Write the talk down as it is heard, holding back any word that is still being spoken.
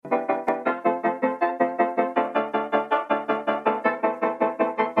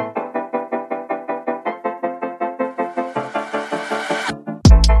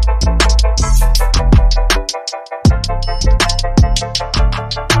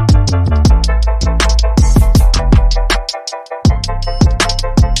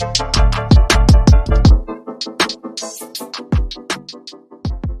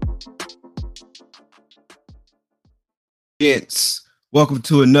Gents, welcome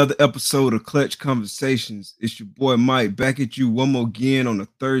to another episode of Clutch Conversations. It's your boy Mike back at you one more again on a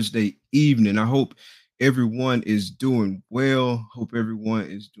Thursday evening. I hope everyone is doing well. Hope everyone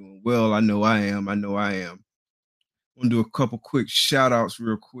is doing well. I know I am. I know I am. I'm gonna do a couple quick shout outs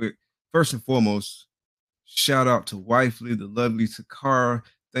real quick. First and foremost, shout out to Wifely, the lovely Takara.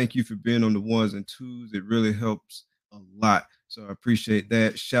 Thank you for being on the ones and twos. It really helps a lot. So I appreciate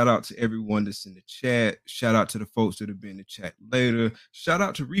that. Shout out to everyone that's in the chat. Shout out to the folks that'll be in the chat later. Shout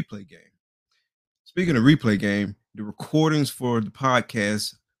out to Replay Game. Speaking of Replay Game, the recordings for the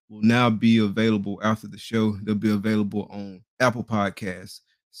podcast will now be available after the show. They'll be available on Apple Podcasts,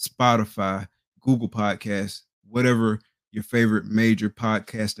 Spotify, Google Podcasts, whatever your favorite major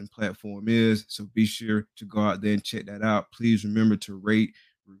podcasting platform is. So be sure to go out there and check that out. Please remember to rate,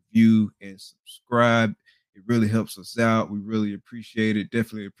 review, and subscribe. It really helps us out. We really appreciate it.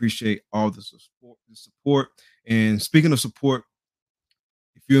 Definitely appreciate all the support. And speaking of support,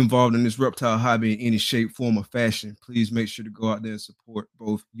 if you're involved in this reptile hobby in any shape, form, or fashion, please make sure to go out there and support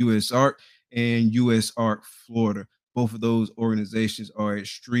both US Art and US Art Florida. Both of those organizations are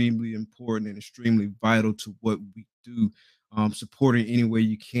extremely important and extremely vital to what we do. Supporting any way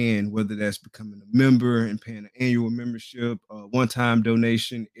you can, whether that's becoming a member and paying an annual membership, one-time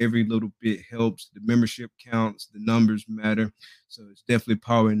donation, every little bit helps. The membership counts, the numbers matter. So it's definitely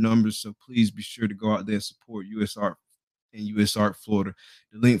power in numbers. So please be sure to go out there and support US Art and US Art Florida.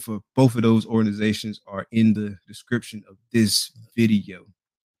 The link for both of those organizations are in the description of this video.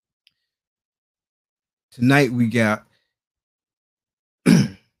 Tonight we got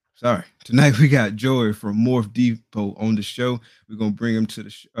Tonight we got Joey from Morph Depot on the show. We're gonna bring him to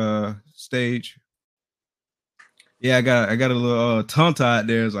the stage. Yeah, I got a little tongue tied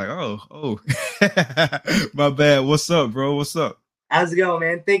there. It's like, oh, my bad. What's up, bro? What's up? How's it going,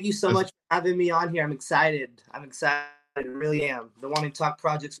 man? Thank you so much for having me on here. I'm excited. I really am. Been wanting to talk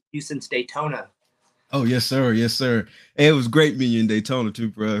projects with you since Daytona. Oh, yes, sir. Yes, sir. And it was great meeting you in Daytona too,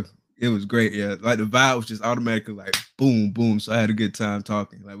 bro. It was great. Yeah. Like the vibe was just automatically like boom, boom. So I had a good time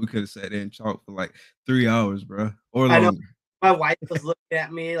talking. Like we could have sat there and talked for like 3 hours, bro. Or longer. I know. My wife was looking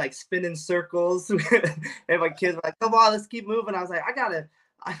at me like spinning circles. And my kids were like, come on, let's keep moving. I was like,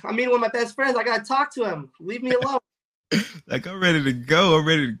 I'm meeting one of my best friends. I gotta talk to him. Leave me alone. Like I'm ready to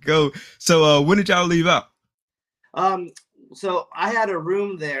go. So when did y'all leave out? So I had a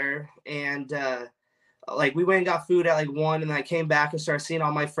room there and like we went and got food at like 1, and then I came back and started seeing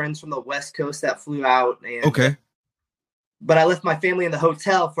all my friends from the West Coast that flew out. And, okay. But I left my family in the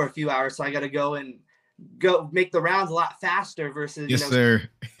hotel for a few hours, so I got to go make the rounds a lot faster versus. Yes, sir.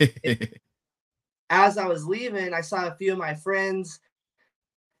 As I was leaving, I saw a few of my friends,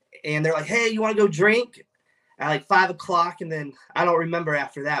 and they're like, "Hey, you want to go drink?" At like 5 o'clock, and then I don't remember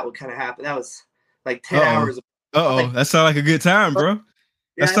after that what kind of happened. That was like 10 hours. That sounds like a good time, bro.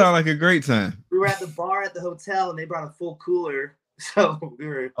 That sounds like a great time. We were at the bar at the hotel, and they brought a full cooler. So we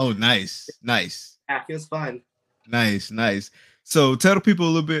were. Oh, nice. Yeah, it was fun. Nice. So tell the people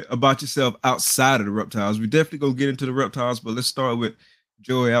a little bit about yourself outside of the reptiles. We definitely gonna get into the reptiles, but let's start with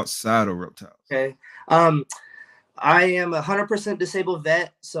Joey outside of reptiles. Okay. I am a 100% disabled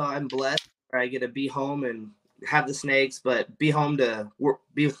vet, so I'm blessed. I get to be home and have the snakes, but be home to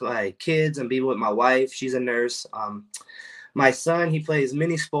be with my kids and be with my wife. She's a nurse. My son, he plays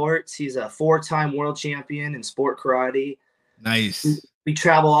mini sports. He's a 4-time world champion in sport karate. Nice. We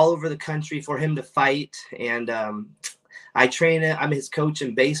travel all over the country for him to fight. And I train him. I'm his coach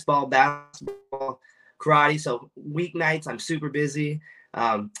in baseball, basketball, karate. So weeknights, I'm super busy.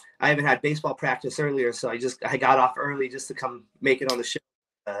 I haven't had baseball practice earlier, so I got off early just to come make it on the show.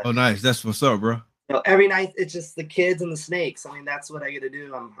 Oh, nice. That's what's up, bro. So every night, it's just the kids and the snakes. I mean, that's what I get to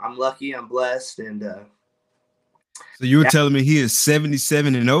do. I'm lucky. I'm blessed. And so you were telling me he is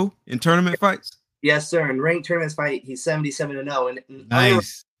 77-0 in tournament fights? Yes, sir. In ranked tournaments fight, he's 77-0. And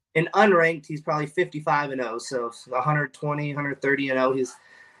nice. In unranked, he's probably 55-0. So 120, 130-0.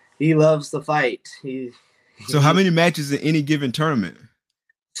 He loves the fight. So how many matches in any given tournament?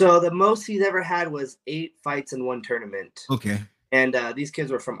 So the most he's ever had was 8 fights in one tournament. Okay. And these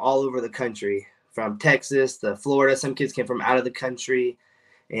kids were from all over the country, from Texas to Florida. Some kids came from out of the country.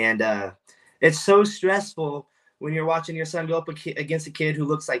 And it's so stressful when you're watching your son go up against a kid who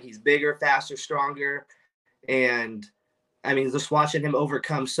looks like he's bigger, faster, stronger. And I mean, just watching him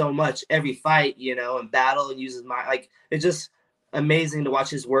overcome so much every fight, and battle and use his mind. Like, it's just amazing to watch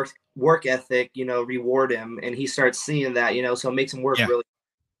his work ethic, reward him. And he starts seeing that, so it makes him work really.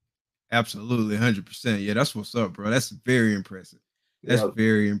 Absolutely. 100%. Yeah. That's what's up, bro. That's very impressive. That's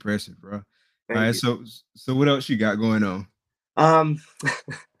very impressive, bro. All right. So what else you got going on?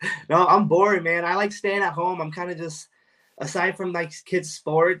 No, I'm bored, man. I like staying at home. I'm kind of just aside from like kids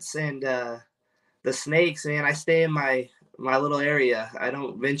sports and the snakes, man, I stay in my little area. I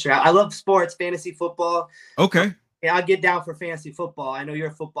don't venture out. I love sports, fantasy football. Okay. Yeah, I'll get down for fantasy football. I know you're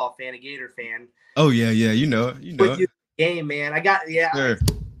a football fan, a Gator fan. Oh yeah, yeah. You know it. You know With it. you game, man. Sure.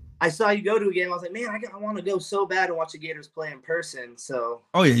 I saw you go to a game. I was like, man, I want to go so bad and watch the Gators play in person. So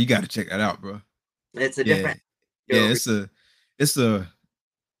Oh yeah, you got to check that out, bro. it's a Yeah, different yeah. over. It's a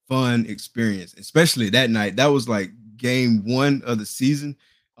fun experience, especially that night. That was like game one of the season.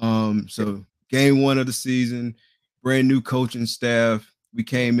 So game one of the season, brand new coaching staff. We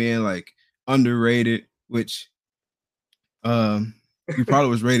came in like underrated, which we probably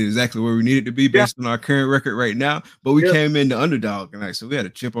was rated exactly where we needed to be Yeah, based on our current record right now. But we yeah. came in the underdog, and like so we had a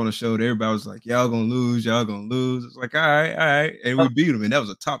chip on the shoulder. Everybody was like, "Y'all gonna lose, y'all gonna lose." It's like, all right, and we beat them, and that was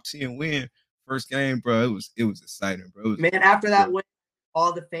a top 10 win first game, bro. It was exciting, bro. It was Man, after that good. win,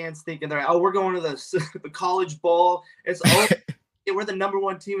 all the fans thinking they're like, oh, we're going to the college bowl. It's over. We're the number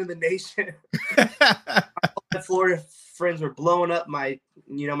one team in the nation. My Florida friends were blowing up my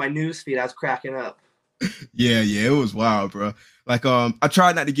news feed. I was cracking up. Yeah, it was wild, bro. Like, I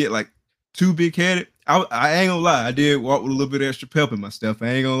tried not to get like too big headed. I ain't gonna lie, I did walk with a little bit of extra pep in my stuff. I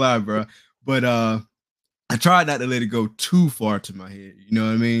ain't gonna lie, bro. But I tried not to let it go too far to my head. You know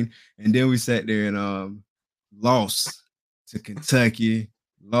what I mean? And then we sat there and lost to Kentucky,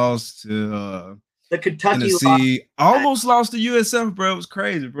 lost to The Kentucky Tennessee, almost lost to USF, bro. It was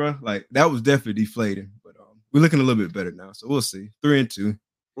crazy, bro. Like that was definitely deflating. But we're looking a little bit better now, so we'll see. 3-2.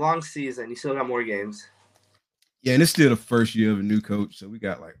 long season. You still got more games. Yeah, and it's still the first year of a new coach, so we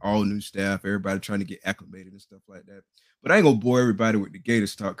got like all new staff, everybody trying to get acclimated and stuff like that. But I ain't gonna bore everybody with the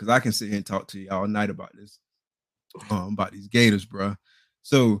Gators talk because I can sit here and talk to you all night about this, about these Gators, bro.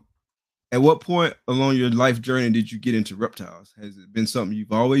 So, at what point along your life journey did you get into reptiles? Has it been something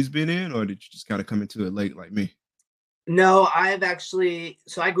you've always been in, or did you just kind of come into it late like me? No, I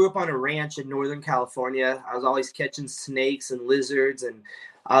grew up on a ranch in Northern California. I was always catching snakes and lizards, and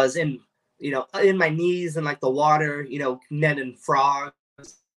I was in my knees and like the water, netting frogs.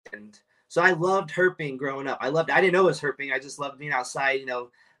 And so I loved herping growing up. I didn't know it was herping. I just loved being outside,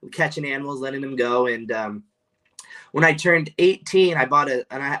 catching animals, letting them go. And when I turned 18,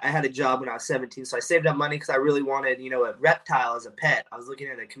 I had a job when I was 17. So I saved up money because I really wanted, a reptile as a pet. I was looking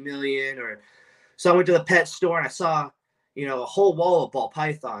at a chameleon so I went to the pet store and I saw, a whole wall of ball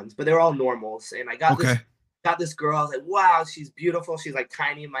pythons, but they were all normals. And I Okay. got this girl. I was like, wow, she's beautiful. She's like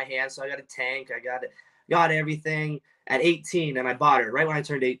tiny in my hand. So I got a tank. I got everything at 18 and I bought her right when I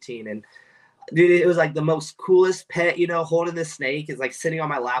turned 18. And dude, it was like the most coolest pet, holding this snake is like sitting on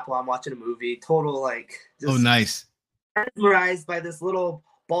my lap while I'm watching a movie. Total, like, Oh, just nice. mesmerized by this little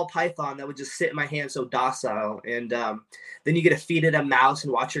ball python that would just sit in my hand so docile. And then you get to feed it a mouse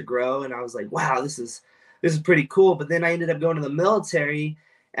and watch her grow. And I was like, wow, this is pretty cool. But then I ended up going to the military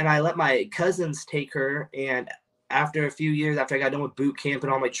and I let my cousins take her. And after a few years, after I got done with boot camp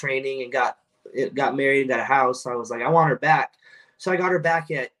and all my training and got married and got a house, I was like, I want her back. So I got her back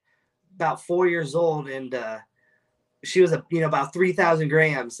at about 4 years old, and she was about 3,000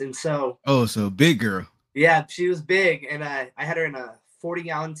 grams. And so, Oh, so big girl. yeah, she was big. And I had her in a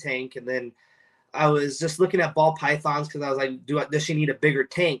 40-gallon tank. And then I was just looking at ball pythons because I was like, does she need a bigger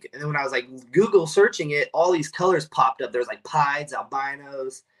tank? And then when I was like Google searching it, all these colors popped up. There's like pieds,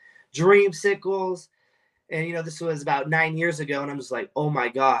 albinos, dreamsicles. And, this was about 9 years ago. And I'm just like, oh my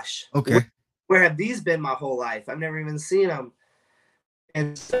gosh, Okay. where have these been my whole life? I've never even seen them.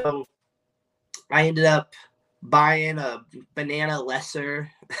 And so I ended up buying a banana lesser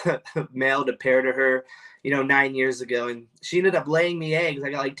male to pair to her, 9 years ago. And she ended up laying me eggs.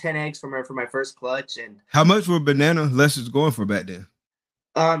 I got like 10 eggs from her for my first clutch. And How much were banana lessons going for back then?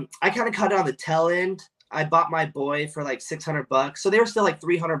 I kind of cut it on the tail end. I bought my boy for like $600. So they were still like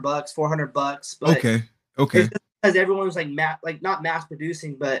 $300, $400. But Okay. it's just because everyone was like not mass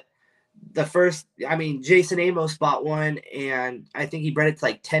producing, but Jason Amos bought one and I think he bred it to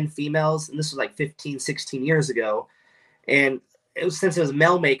like 10 females. And this was like 15, 16 years ago. And since it was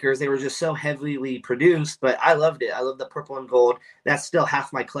male makers, they were just so heavily produced, but I loved it. I love the purple and gold. That's still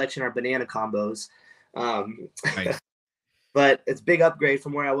half my collection are banana combos. Nice. But it's big upgrade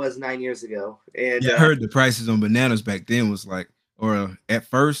from where I was 9 years ago. And Yeah, I heard the prices on bananas back then was like, or at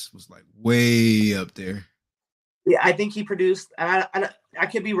first was like way up there. yeah, I think he produced, and I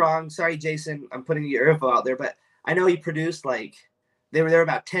could be wrong. Sorry, Jason, I'm putting your info out there, but I know he produced like they were there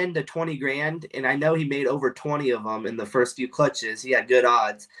about 10 to 20 grand, and I know he made over 20 of them in the first few clutches. He had good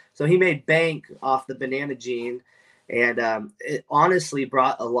odds, so he made bank off the banana gene, and it honestly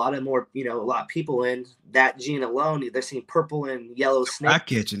brought a lot of people in that gene alone. They're seeing purple and yellow snake. Eye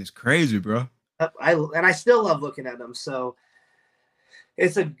catching is crazy, bro. I still love looking at them. So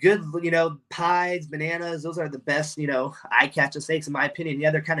it's a good, pies, bananas. Those are the best, eye-catching steaks in my opinion.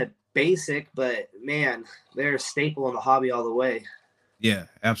 Yeah, they're kind of basic, but man, they're a staple in the hobby all the way. Yeah,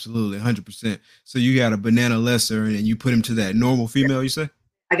 absolutely, 100%. So you got a banana lesser, and you put him to that normal female, you say?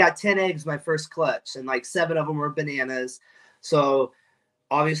 I got 10 eggs my first clutch, and like 7 of them were bananas. So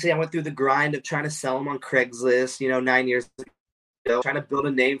obviously I went through the grind of trying to sell them on Craigslist, 9 years ago, trying to build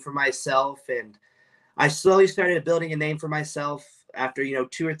a name for myself. And I slowly started building a name for myself after,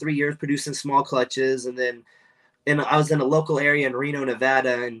 2 or 3 years producing small clutches. And then I was in a local area in Reno,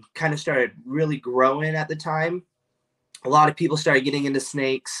 Nevada, and kind of started really growing at the time. A lot of people started getting into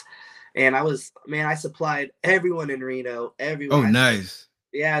snakes. And I supplied everyone in Reno, Oh, everyone. nice.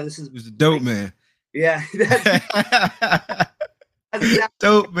 Yeah, this is He was a dope man. Yeah, that's exactly.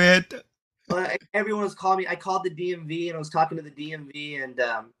 Dope man. Everyone was calling me. I called the DMV and I was talking to the DMV, and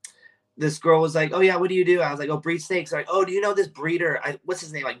this girl was like, "Oh yeah, what do you do?" I was like, "Oh, breed snakes." Like, "Oh, do you know this breeder? What's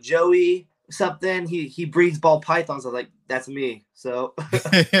his name? Like Joey something. He breeds ball pythons." I was like, "That's me." So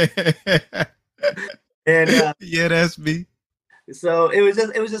and yeah, that's me. so it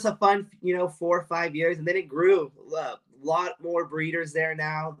was just a fun 4 or 5 years, and then it grew. A lot more breeders there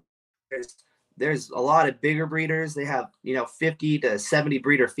now. There's a lot of bigger breeders. They have 50 to 70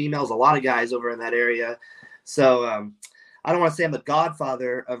 breeder females. A lot of guys over in that area. So I don't want to say I'm the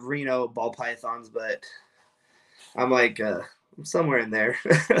godfather of Reno ball pythons, but I'm like I'm somewhere in there.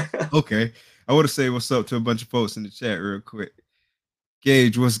 Okay, I want to say what's up to a bunch of folks in the chat real quick.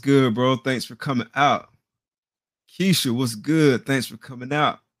 Gage, what's good, bro? Thanks for coming out. Keisha, what's good? Thanks for coming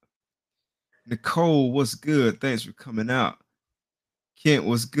out. Nicole, what's good? Thanks for coming out. Kent,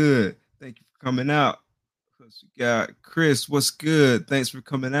 what's good? Thank you for coming out. Plus, we got Chris, what's good? Thanks for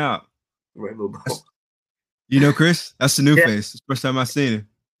coming out. Rainbow ball. You know Chris? That's the new Yeah. face. It's the first time I've seen him.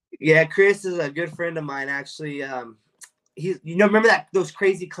 Yeah, Chris is a good friend of mine, actually. He's remember those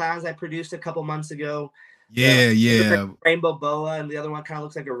crazy clowns I produced a couple months ago? Yeah. Rainbow boa, and the other one kind of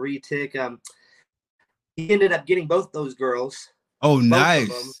looks like a retic. He ended up getting both those girls. Oh,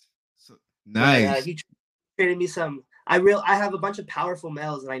 nice. Nice. But, he traded me some. I have a bunch of powerful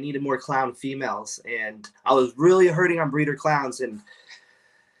males, and I needed more clown females, and I was really hurting on breeder clowns. And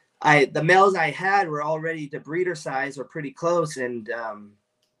the males I had were already the breeder size or pretty close, and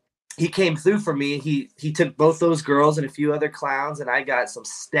he came through for me. He took both those girls and a few other clowns, and I got some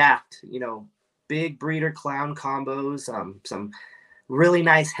stacked, big breeder clown combos, some really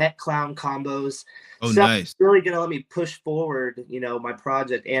nice het clown combos. Oh, nice. Really gonna let me push forward, my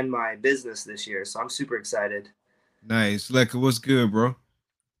project and my business this year. So I'm super excited. Nice. Lekka, what's good, bro?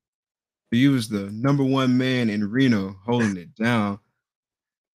 You was the number one man in Reno holding it down.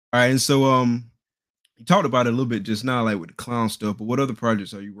 All right, and so you talked about it a little bit just now, like with the clown stuff, but what other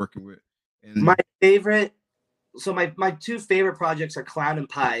projects are you working with? And my favorite, so my 2 favorite projects are Clown and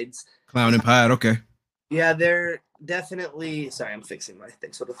Pieds. Clown and Pied, okay. Yeah, they're definitely, sorry, I'm fixing my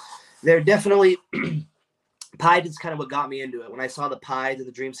thing. So they're definitely, Pied is kind of what got me into it. When I saw the Pieds and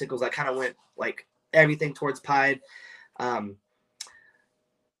the Dreamsicles, I kind of went like everything towards Pied.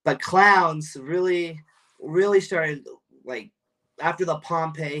 But clowns really, really started like after the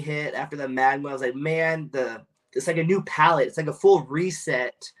Pompeii hit, after the Magma. I was like, man, it's like a new palette. It's like a full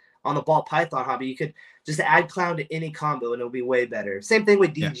reset on the ball python hobby. You could just add clown to any combo and it'll be way better. Same thing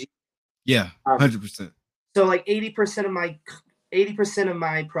with DG. Yeah, 100%. So like 80% of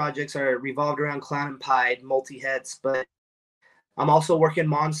my projects are revolved around clown and pied, multi-hets, but I'm also working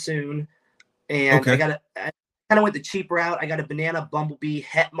monsoon, and I kind of went the cheap route. I got a banana bumblebee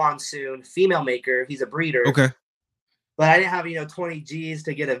het monsoon female maker. He's a breeder. Okay. But I didn't have 20 G's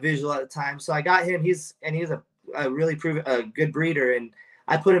to get a visual at the time, so I got him. He's a really a good breeder, and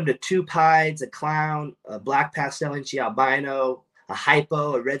I put him to 2 pieds, a clown, a black pastel inchy albino, a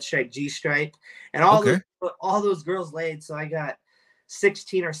hypo, a red stripe G stripe, and all those girls laid. So I got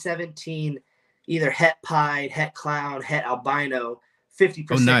 16 or 17 either het pied, het clown, het albino,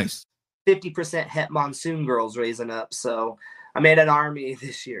 50%. Oh, nice. 50% het monsoon girls raising up. So I made an army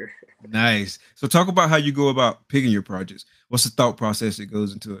this year. Nice. So talk about how you go about picking your projects. What's the thought process that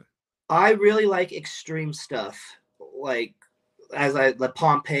goes into it? I really like extreme stuff, like the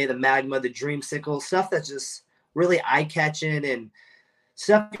Pompeii, the Magma, the Dreamsicle, stuff that's just really eye-catching and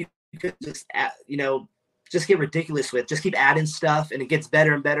stuff you could just just get ridiculous with. Just keep adding stuff, and it gets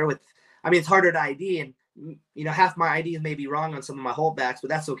better and better. It's harder to ID, and half my IDs may be wrong on some of my holdbacks, but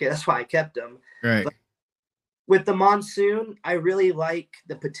that's okay. That's why I kept them. Right. But with the monsoon, I really like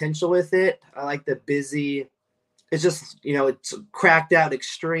the potential with it. I like the busy it's just, it's cracked out,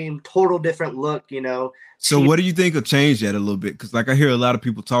 extreme, total different look, So cheap. what do you think will change that a little bit? Because like I hear a lot of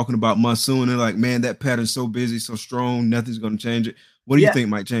people talking about monsoon and like, man, that pattern's so busy, so strong, nothing's going to change it. What do you Yeah. think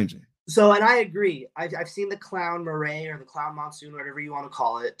might change it? So, and I agree. I've seen the clown moray or the clown monsoon, whatever you want to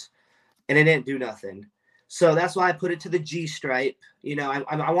call it, and it didn't do nothing. So that's why I put it to the G stripe.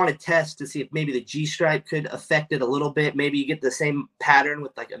 I want to test to see if maybe the G stripe could affect it a little bit. Maybe you get the same pattern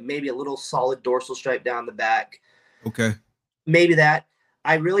with like maybe a little solid dorsal stripe down the back. Okay. Maybe that.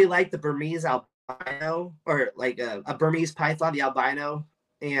 I really like the Burmese albino, or like a Burmese python, the albino.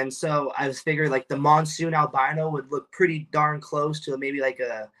 And so I was figuring like the monsoon albino would look pretty darn close to maybe like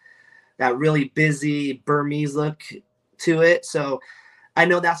that really busy Burmese look to it. So I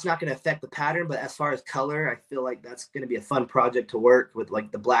know that's not going to affect the pattern, but as far as color, I feel like that's going to be a fun project to work with,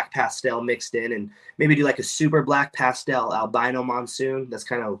 like the black pastel mixed in, and maybe do like a super black pastel albino monsoon. That's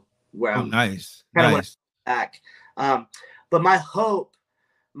kind of where I'm nice. kind of back. But my hope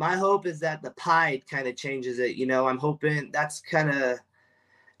is that the pied kind of changes it. I'm hoping that's kind of,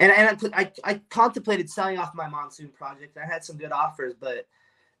 and I contemplated selling off my monsoon project. I had some good offers, but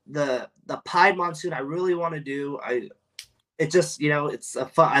the pied monsoon I really want to do. It just, it's a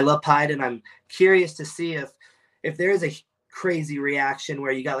fun. I love pied, and I'm curious to see if there is a crazy reaction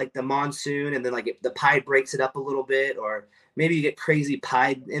where you got like the monsoon and then like the pied breaks it up a little bit, or maybe you get crazy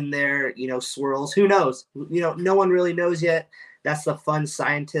pied in there, swirls. Who knows? No one really knows yet. That's the fun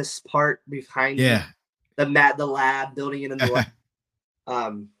scientist part behind the lab, building it in the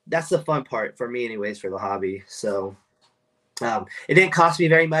lab. That's the fun part for me anyways, for the hobby. So it didn't cost me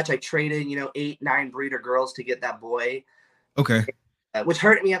very much. I traded, 8-9 breeder girls to get that boy. Okay. Which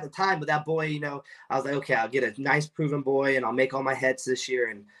hurt me at the time, but that boy, I was like, okay, I'll get a nice proven boy and I'll make all my hets this year.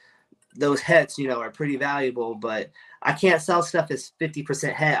 And those hets, are pretty valuable, but I can't sell stuff that's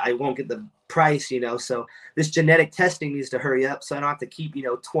 50% het. I won't get the price, so this genetic testing needs to hurry up so I don't have to keep,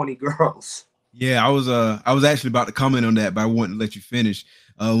 20 girls. Yeah, I was actually about to comment on that, but I wanted to let you finish.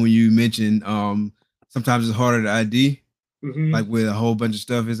 When you mentioned sometimes it's harder to ID, like with a whole bunch of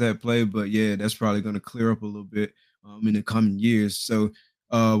stuff is at play, but yeah, that's probably going to clear up a little bit in the coming years. So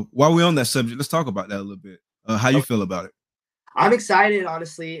while we're on that subject, let's talk about that a little bit. How you feel about it? I'm excited,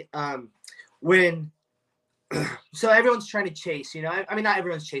 honestly. So everyone's trying to chase, I mean, not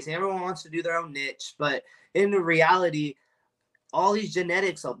everyone's chasing. Everyone wants to do their own niche, but in the reality, all these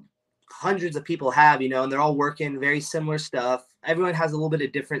genetics hundreds of people have, and they're all working very similar stuff. Everyone has a little bit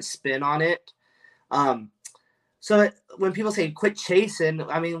of different spin on it. So when people say quit chasing,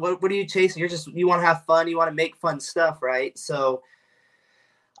 I mean, what are you chasing? You want to have fun. You want to make fun stuff, right? So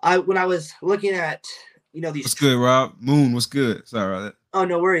when I was looking at, these. What's good, Rob? Moon, what's good? Sorry about that. Oh,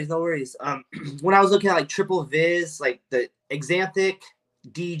 no worries. When I was looking at like triple viz, like the Xanthic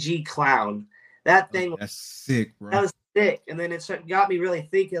DG clown, that thing. That's sick, bro. That was sick. And then it got me really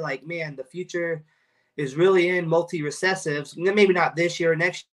thinking like, man, the future is really in multi-recessives. Maybe not this year or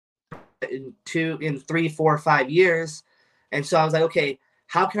next year, in 3, 4, 5 years. And so I was like, okay,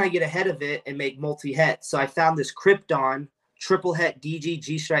 how can I get ahead of it and make multi-het? So I found this Krypton triple het DG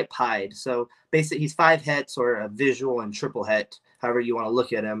G-stripe pied. So basically he's 5 hets, or a visual and triple het, however you want to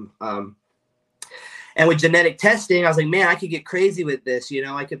look at him. And with genetic testing, I was like, man, I could get crazy with this.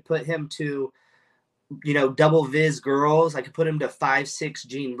 I could put him to, double viz girls. I could put him to 5, 6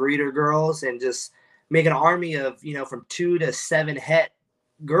 gene breeder girls and just make an army of, from 2 to 7 het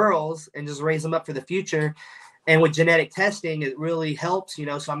girls and just raise them up for the future. And with genetic testing, it really helps,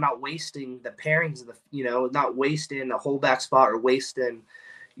 so I'm not wasting the pairings of the, not wasting a holdback spot or wasting,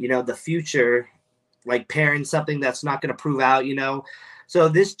 the future, like pairing something that's not going to prove out, So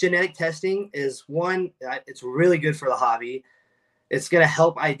this genetic testing is one, it's really good for the hobby. It's going to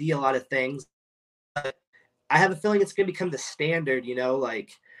help ID a lot of things. But I have a feeling it's going to become the standard,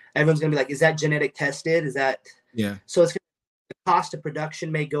 like everyone's going to be like, is that genetic tested? Is that? Yeah. So it's the cost of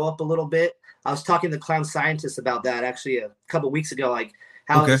production may go up a little bit. I was talking to clown scientists about that actually a couple of weeks ago, like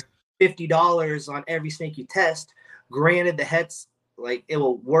how it's $50 on every snake you test. Granted, the hets, like it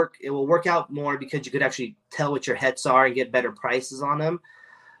will work out more because you could actually tell what your hets are and get better prices on them.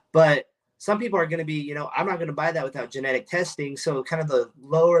 But some people are going to be, I'm not going to buy that without genetic testing. So kind of the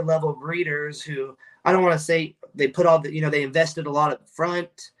lower level breeders who, I don't want to say they put all the, they invested a lot up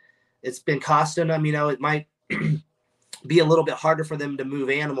front. It's been costing them, it might be a little bit harder for them to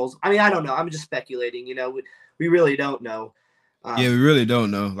move animals. I mean, I don't know. I'm just speculating, we really don't know. Yeah, we really don't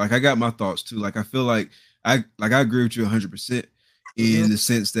know. Like I got my thoughts too. Like I feel like I agree with you 100% in the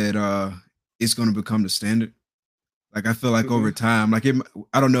sense that it's going to become the standard. Like I feel like over time, like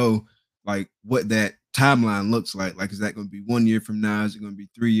I don't know like what that timeline looks like. Like, is that going to be 1 year from now? Is it going to be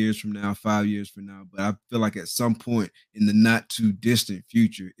 3 years from now, 5 years from now? But I feel like at some point in the not too distant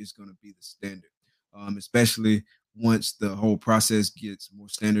future, it's going to be the standard, especially once the whole process gets more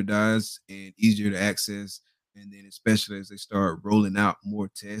standardized and easier to access. And then, especially as they start rolling out more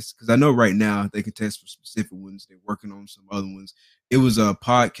tests, because I know right now they can test for specific ones. They're working on some other ones. It was a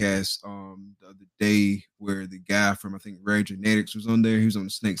podcast the other day where the guy from I think Rare Genetics was on there. He was on the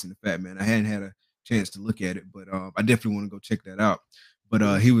Snakes and the Fat Man. I hadn't had a chance to look at it, but I definitely want to go check that out.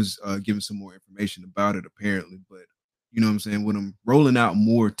 But he was giving some more information about it apparently. But you know what I'm saying? When I'm rolling out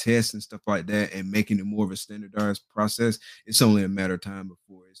more tests and stuff like that and making it more of a standardized process, it's only a matter of time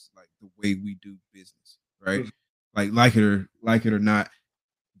before it's like the way we do business, right? Like it or not,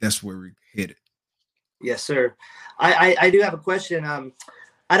 that's where we're headed. Yes, sir. I do have a question.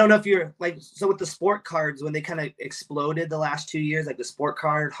 I don't know if you're like, so with the sport cards, when they kind of exploded the last 2 years, like the sport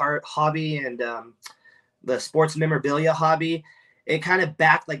card hobby and the sports memorabilia hobby, it kind of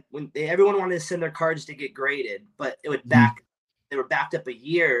backed, like when everyone wanted to send their cards to get graded, but it would they were backed up a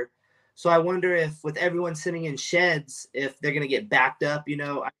year. So I wonder if with everyone sitting in sheds, if they're going to get backed up,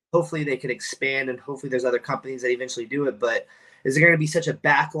 hopefully they could expand and hopefully there's other companies that eventually do it. But is there going to be such a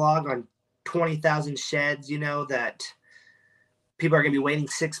backlog on 20,000 sheds, that people are going to be waiting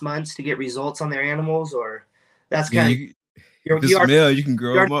 6 months to get results on their animals? Or that's kind of, you can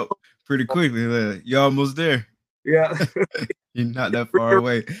grow them up pretty quickly. You're almost there. Yeah. You're not that far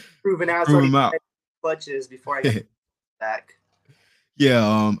away. Proving out. Prove them out. Clutches before I get back.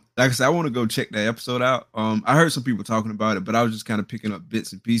 Yeah, like I said, I want to go check that episode out. I heard some people talking about it, but I was just kind of picking up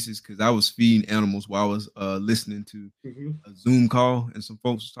bits and pieces because I was feeding animals while I was listening to a Zoom call and some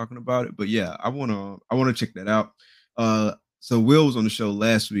folks was talking about it. But yeah, I wanna check that out. So Will was on the show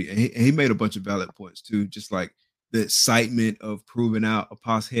last week, and he made a bunch of valid points too, just like the excitement of proving out a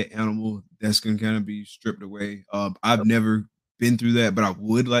pos het animal that's gonna kind of be stripped away. I've never been through that, but I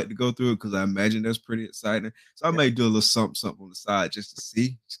would like to go through it because I imagine that's pretty exciting. So I may do a little something on the side just to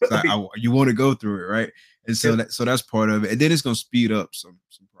see. You want to go through it, right? And so that's part of it. And then it's gonna speed up some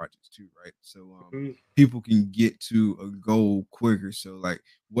projects too, right? So people can get to a goal quicker. So like,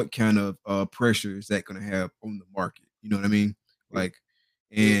 what kind of pressure is that gonna have on the market? You know what I mean? Like,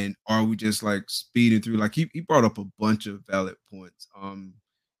 and are we just like speeding through? Like he brought up a bunch of valid points.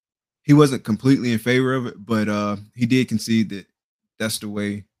 He wasn't completely in favor of it, but he did concede that that's the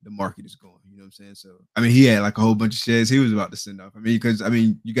way the market is going. You know what I'm saying? So I mean, he had like a whole bunch of shares he was about to send off. I mean, because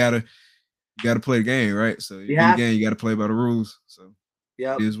you gotta play the game, right? So in the game, you gotta play by the rules. So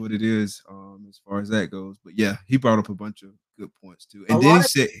it is what it is, as far as that goes. But yeah, he brought up a bunch of good points too. And then he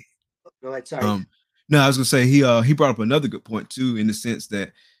said, go ahead, sorry. No, I was gonna say he brought up another good point too, in the sense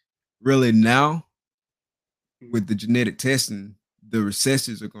that really now with the genetic testing, the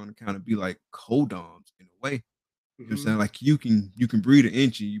recessives are going to kind of be like codoms in a way. You know what I'm saying? Like you can breed an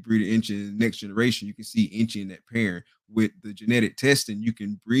Inchie, you breed an Inchie in the next generation, you can see Inchie in that parent. With the genetic testing, you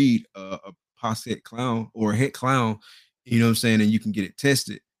can breed a pos het clown or a het clown, you know what I'm saying, and you can get it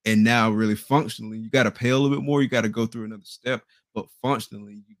tested. And now really functionally, you got to pay a little bit more, you got to go through another step, but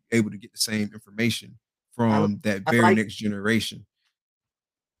functionally, you're able to get the same information from that very next generation.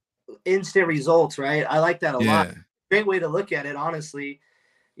 Instant results, right? I like that a lot. Great way to look at it, honestly.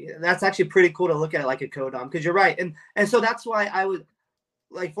 Yeah, that's actually pretty cool to look at it like a codom, because you're right. And so that's why I would,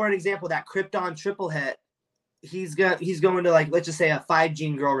 like, for an example, that Krypton triple het, he's going to, like, let's just say a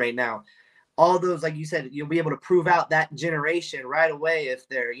 5-gene girl right now. All those, like you said, you'll be able to prove out that generation right away if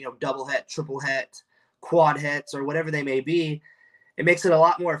they're, double het, triple het, quad hets, or whatever they may be. It makes it a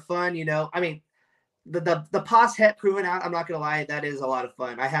lot more fun, I mean, the pos het proving out, I'm not gonna lie, that is a lot of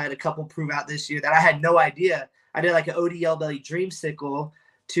fun. I had a couple prove out this year that I had no idea. I did like an ODL belly dreamsicle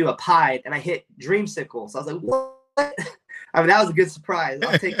to a pied, and I hit dreamsicle. So I was like, what? I mean, that was a good surprise.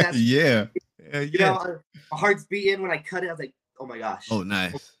 I'll take that. Yeah. My heart's beating when I cut it. I was like, oh my gosh. Oh,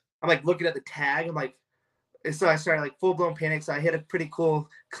 nice. I'm like looking at the tag. I'm like, and so I started like full blown panic. So I hit a pretty cool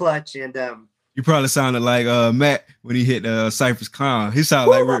clutch, and you probably sounded like Matt when he hit Cypress Clown. He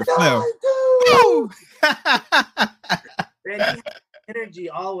sounded like Ric Flair. Man, he has energy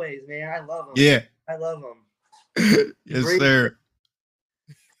always, man. I love him. Yeah, I love him. Yes, sir.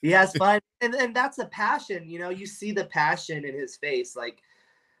 He has fun, and that's a passion. You see the passion in his face, like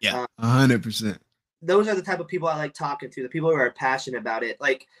 100%. Those are the type of people I like talking to. The people who are passionate about it.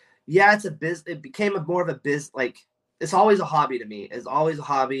 Like, yeah, it's a business. It became more of a business. Like, it's always a hobby to me. It's always a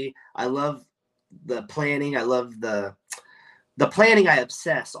hobby. I love the planning. I love the planning. I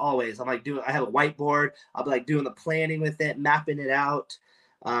obsess always. I'm like I have a whiteboard. I'll be like doing the planning with it, mapping it out.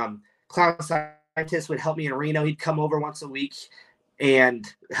 Clown scientist would help me in Reno. He'd come over once a week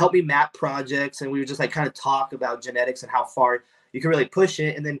and help me map projects. And we would just like kind of talk about genetics and how far you can really push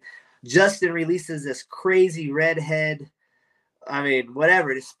it. And then Justin releases this crazy redhead, I mean,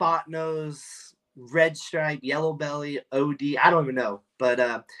 whatever, the spot nose, red stripe, yellow belly, OD. I don't even know. But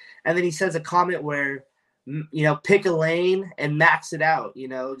and then he says a comment where, pick a lane and max it out,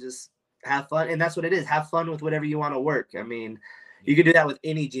 just have fun. And that's what it is. Have fun with whatever you want to work. I mean, you can do that with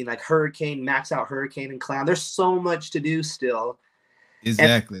any gene, like Hurricane, max out Hurricane and Clown. There's so much to do still.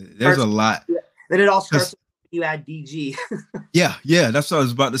 Exactly. There's a lot. Then it all starts when you add DG. Yeah. That's what I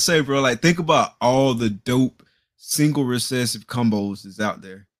was about to say, bro. Like, think about all the dope single recessive combos that's out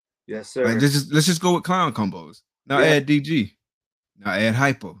there. Yes, sir. Like, let's just go with clown combos. Now add DG. Now add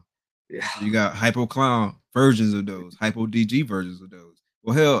hypo. Yeah. So you got hypo clown versions of those, hypo DG versions of those.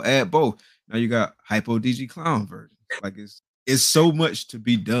 Well, hell, add both. Now you got hypo DG clown versions. Like, it's so much to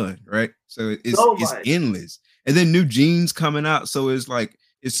be done, right? So it's endless. And then new genes coming out. So it's like,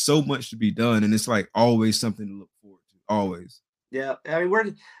 it's so much to be done. And it's like always something to look forward to. Always. Yeah. I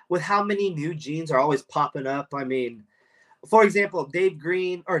mean, with how many new genes are always popping up. I mean, for example, Dave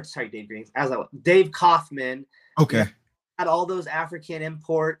Kaufman. Okay. Had all those African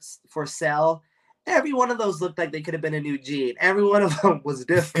imports for sale. Every one of those looked like they could have been a new gene. Every one of them was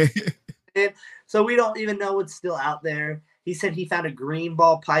different. So we don't even know what's still out there. He said he found a green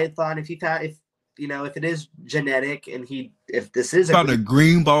ball python. If it is genetic, and if this is a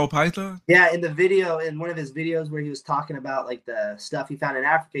green ball python. Yeah, in one of his videos where he was talking about like the stuff he found in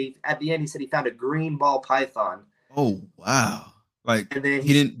Africa, at the end he said he found a green ball python. Oh wow! Like, and then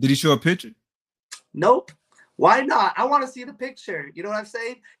did he show a picture? Nope. Why not? I want to see the picture. You know what I'm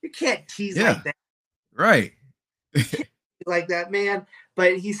saying? You can't tease like that. Right. Like that, man.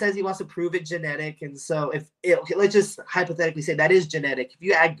 But he says he wants to prove it genetic. And so let's just hypothetically say that is genetic. If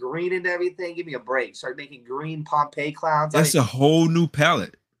you add green into everything, give me a break. Start making green Pompeii clowns. That's a whole new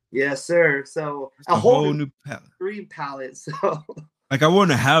palette. Yes, sir. So a whole new palette. Green palette. So like, I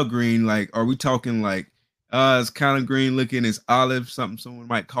wonder how green, like, are we talking like it's kind of green looking, it's olive, something someone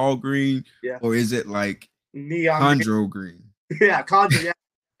might call green? Yeah. Or is it like neon chondro green? Yeah, chondro, yeah,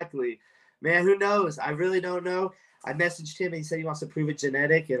 exactly. Man, who knows? I really don't know. I messaged him and he said he wants to prove it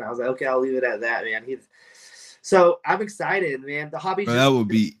genetic, and I was like, okay, I'll leave it at that, man. So I'm excited, man. The hobby. That would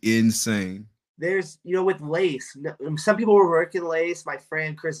be insane. There's, with lace. Some people were working lace. My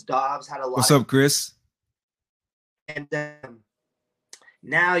friend Chris Dobbs had a lot. What's up, Chris? And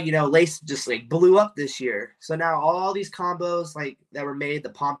now, lace just like blew up this year. So now all these combos like that were made,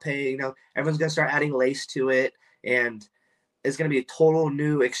 the Pompeii, everyone's gonna start adding lace to it, and it's going to be a total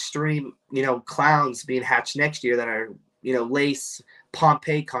new extreme, clowns being hatched next year that are, lace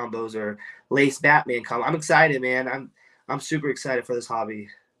Pompeii combos or lace Batman combos. I'm excited, man. I'm super excited for this hobby.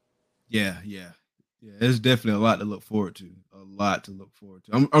 Yeah. There's definitely a lot to look forward to.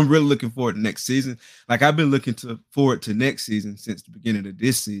 I'm really looking forward to next season. Like, I've been looking forward to next season since the beginning of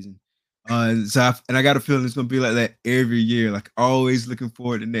this season. And I got a feeling it's gonna be like that every year. Like, always looking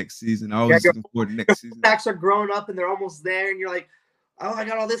forward to next season. Always looking forward to next season. Backs are growing up and they're almost there, and you're like, oh, I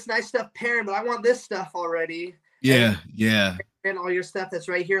got all this nice stuff pairing, but I want this stuff already. Yeah. And all your stuff that's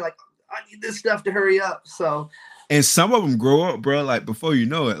right here, like, I need this stuff to hurry up. So, and some of them grow up, bro. Like, before you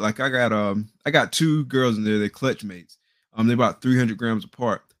know it. Like, I got two girls in there. They're clutch mates. They're about 300 grams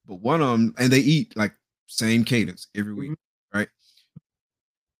apart, but one of them, and they eat like same cadence every week, right?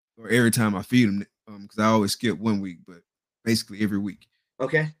 Or every time I feed them, because I always skip 1 week, but basically every week.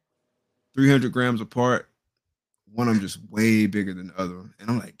 Okay. 300 grams apart. One of them just way bigger than the other one. And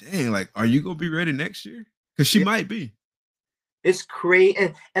I'm like, dang, like, are you going to be ready next year? Because she might be. It's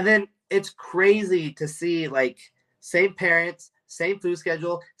crazy. And then it's crazy to see, like, same parents, same food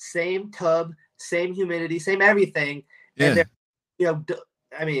schedule, same tub, same humidity, same everything. Yeah.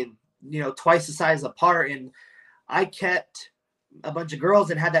 And they're, twice the size apart. And I kept a bunch of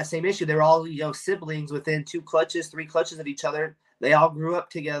girls and had that same issue. They were all, siblings within 2 clutches, 3 clutches of each other. They all grew up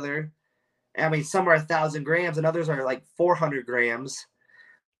together. I mean, some are 1,000 grams and others are like 400 grams.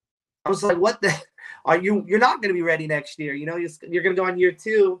 I was like, what the you're not going to be ready next year. You're going to go on year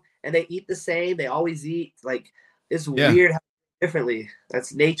 2 and they eat the same. They always eat. Like, it's weird how differently.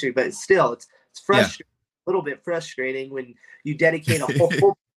 That's nature, but still it's frustrating, a little bit frustrating when you dedicate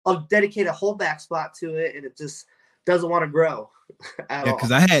a whole back spot to it and it just doesn't want to grow at all.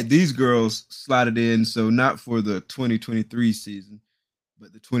 Because I had these girls slotted in, so not for the 2023 season,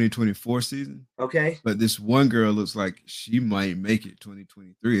 but the 2024 season. Okay. But this one girl looks like she might make it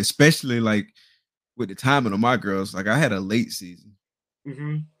 2023, especially like with the timing of my girls. Like, I had a late season.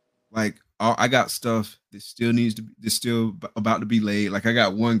 Mm-hmm. Like, I got stuff that still about to be laid. Like, I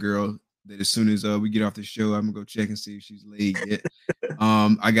got one girl that as soon as we get off the show, I'm gonna go check and see if she's laid yet.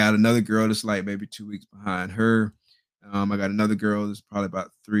 I got another girl that's like maybe 2 weeks behind her. I got another girl that's probably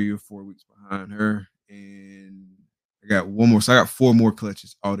about 3 or 4 weeks behind her, and I got one more. So I got four more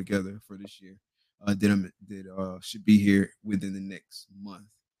clutches altogether for this year. That should be here within the next month.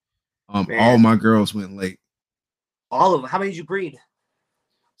 All Man, my girls went late, all of them. How many did you breed?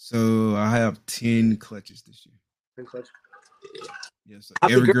 so I have 10 clutches this year. Clutch. Yeah, so How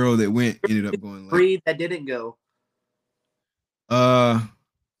many every girls girl that went ended up going late. breed that didn't go? Uh,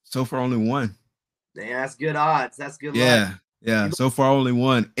 so far only one. Yeah, that's good odds. That's good luck. Yeah, yeah. You, So far only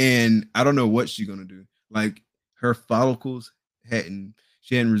one, and I don't know what she's gonna do. Like her follicles hadn't,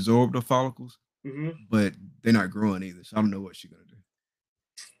 she hadn't resorbed the follicles, mm-hmm. but they're not growing either. So I don't know what she's gonna do.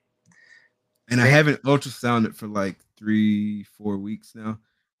 And I Man, haven't ultrasounded for like 3, 4 weeks now,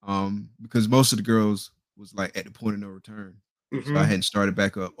 because most of the girls was like at the point of no return. So I mm-hmm. hadn't started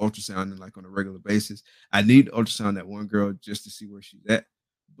back up ultrasounding like on a regular basis. I need to ultrasound that one girl just to see where she's at.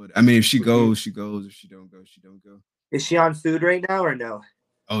 But I mean, if she Mm-hmm. goes, she goes. If she don't go, she don't go. Is she on food right now or no?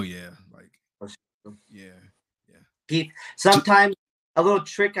 Oh yeah, like Oh, yeah, yeah. Sometimes a little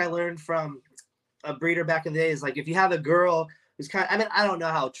trick I learned from a breeder back in the day is like if you have a girl who's kind of, I mean, I don't know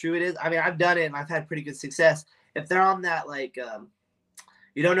how true it is. I mean, I've done it and I've had pretty good success. If they're on that, like,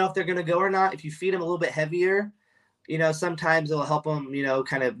 you don't know if they're going to go or not, if you feed them a little bit heavier, sometimes it'll help them,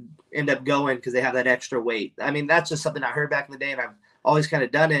 kind of end up going because they have that extra weight. I mean, that's just something I heard back in the day and I've always kind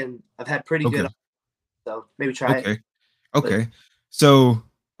of done it and I've had pretty Okay, good. So maybe try it. okay, But okay. So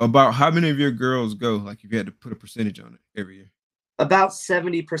about how many of your girls go? Like if you had to put a percentage on it every year, about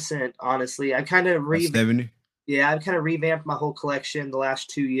 70%, honestly. I kind of about 70. Yeah, I've kind of revamped my whole collection the last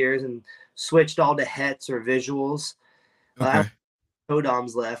 2 years and switched all to hets or visuals. I don't Okay, have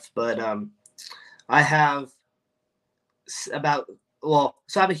codoms left, but I have about, so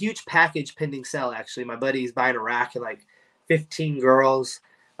I have a huge package pending sale, actually. My buddy's buying a rack of like 15 girls.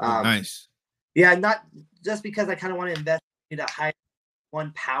 oh Um, nice. yeah, not just because I kind of want to invest in a high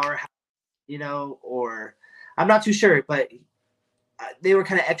one powerhouse, or I'm not too sure, but they were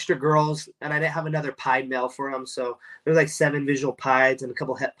kind of extra girls, and I didn't have another pied male for him, so there's like 7 visual pieds and a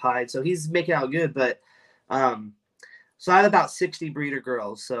couple het pieds, so he's making out good. But so I have about 60 breeder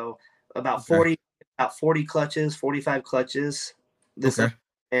girls, so about Okay, 40 clutches, 45 clutches this okay.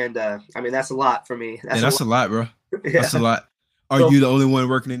 and I mean that's a lot for me. Yeah, That's a that's lot. a lot, bro. That's a Yeah. lot. Are So you the only one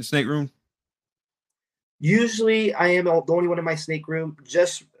working in the snake room? usually I am the only one in my snake room.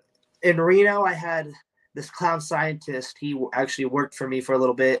 Just in Reno, I had this clown scientist. He actually worked for me for a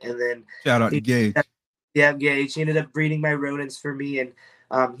little bit, and then Shout out to he, Gage. yeah, Gage. He ended up breeding my rodents for me, and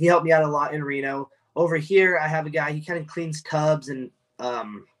he helped me out a lot in Reno. Over here, I have a guy. He kind of cleans tubs and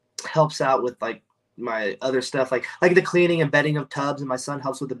helps out with like my other stuff, like the cleaning and bedding of tubs, and my son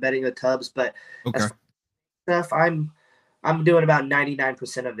helps with the bedding of tubs. But as Okay, far as stuff, I'm doing about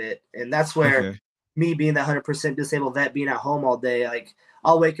 99% of it, and that's where okay, me being the 100% disabled vet, being at home all day, like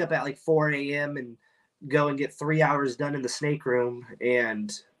I'll wake up at like 4 a.m. and go and get 3 hours done in the snake room,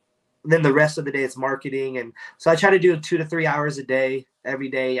 and then the rest of the day it's marketing. And so I try to do 2 to 3 hours a day, every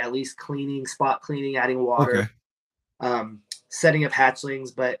day, at least cleaning, spot cleaning, adding water, okay. setting up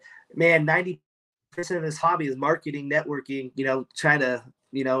hatchlings. But man, 90% of this hobby is marketing, networking, trying to,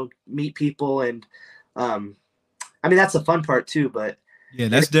 meet people. And I mean, that's the fun part too, but Yeah, it,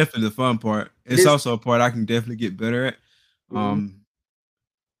 that's definitely the fun part. it It's is. also a part I can definitely get better at. Mhm. Um,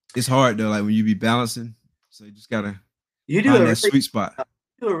 it's hard though, like when you be balancing. So you just gotta You do find a that really, sweet spot.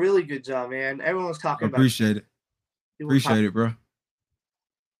 do a really good job, man. Everyone was I talking about appreciate it. people talk. Appreciate it, bro.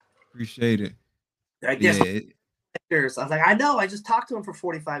 Appreciate it. I Yeah. guess collectors. I was like, I know. I just talked to him for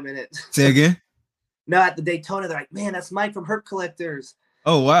 45 minutes. Say again. No, at the Daytona, they're like, man, that's Mike from Herp Collectors.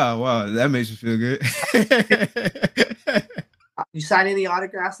 Oh wow, wow, that makes me feel good. You sign any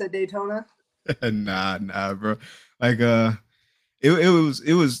autographs at Daytona? Nah, bro. Like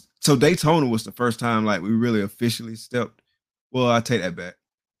it was so Daytona was the first time like we really officially stepped. Well, I take that back.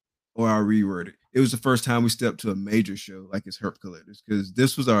 Or I'll reword it. It was the first time we stepped to a major show like it's Herp Collectors because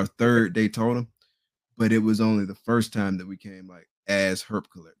this was our third Daytona, but it was only the first time that we came like as Herp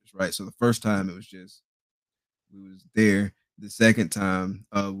Collectors, right? So the first time it was just we was there. The second time,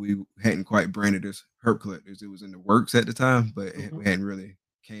 we hadn't quite branded as Herp Collectors. It was in the works at the time, but we hadn't really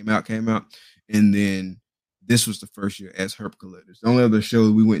came out. And then this was the first year as Herp Collectors. The only other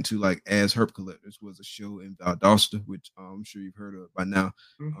show we went to like as Herp Collectors was a show in Valdosta, which I'm sure you've heard of by now.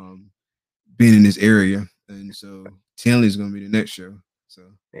 Um, being in this area, and so Tinley's gonna be the next show. So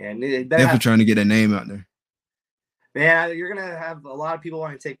Man, it better definitely have. trying to get that name out there. Man, you're gonna have a lot of people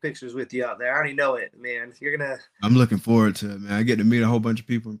wanting to take pictures with you out there. I already know it, man. You're gonna. I'm looking forward to it, man. I get to meet a whole bunch of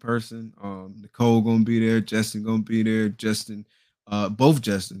people in person. Nicole gonna be there, Justin gonna be there, Justin, both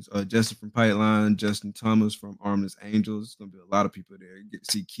Justins, Justin from Pipeline, Justin Thomas from Armless Angels. It's gonna be a lot of people there. You get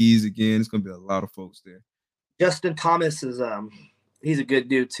to see Keys again. It's gonna be a lot of folks there. Justin Thomas is he's a good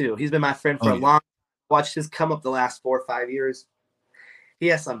dude too. He's been my friend for Oh a yeah, long. Watched his come up the last 4 or 5 years. He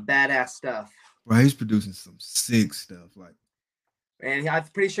has some badass stuff. bro, he's producing some sick stuff. Like, And I'm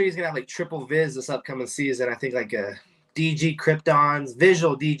pretty sure he's gonna have like triple viz this upcoming season. I think like a DG Kryptons,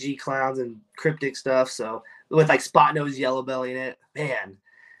 visual DG clowns, and cryptic stuff. So with like spot nose yellow belly in it, man,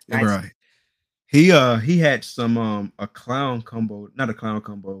 nice. right. He had some a clown combo, not a clown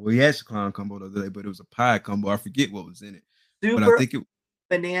combo. Well, he had some clown combo the other day, but it was a pie combo. I forget what was in it, but I Super think it.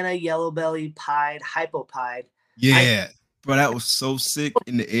 banana yellow belly pied hypopied. I Yeah, bro, that was so sick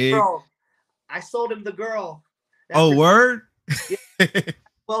in the egg. girl, I sold him the girl. That's Oh, her. word. Yeah,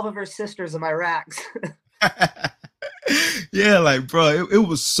 12 of her sisters in my racks. Yeah, like bro, it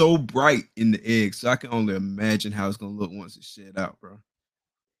was so bright in the egg, so I can only imagine how it's gonna look once it's shed out, bro.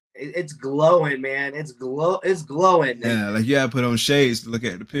 It's glowing, man. It's glowing. And Yeah, like you gotta put on shades to look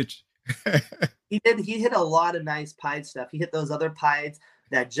at the picture. he hit a lot of nice pied stuff. He hit those other pieds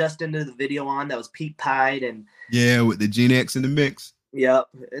that just into the video on that was peak pied, and Yeah, with the Gen X in the mix. yep,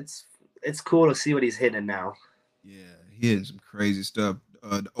 it's cool to see what he's hitting now. Yeah, he hitting some crazy stuff.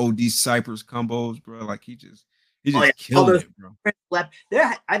 The OD Cypress combos, bro. Like he's Oh yeah, just all killing those it, bro.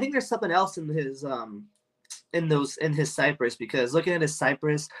 there. I think there's something else in his in his Cypress, because looking at his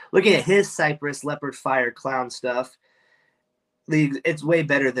Cypress leopard fire clown stuff, it's way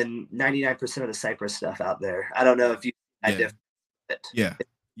better than 99% of the Cypress stuff out there. I don't know if you Yeah, different. yeah,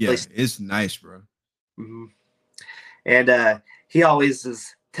 Really, yeah. It's nice, bro. mm-hmm. And he always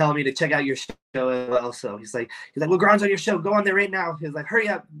is telling me to check out your show as well. So he's like, "Well, Gron's on your show. Go on there right now." He's like, "Hurry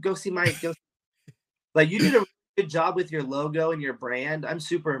up, go see Mike." Go. Like, you did a good job with your logo and your brand. I'm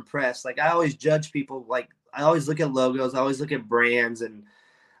super impressed. Like, I always judge people. Like, I always look at logos. I always look at brands. And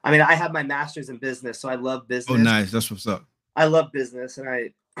I mean, I have my master's in business, so I love Oh, business. nice. That's what's up. I love business,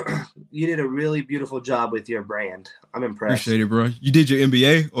 and you did a really beautiful job with your brand. I'm impressed. Appreciate it, bro. You did your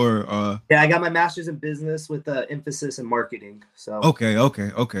MBA or Yeah, I got my master's in business with emphasis in marketing. So okay. and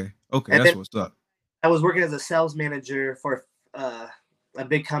That's then what's up. I was working as a sales manager for a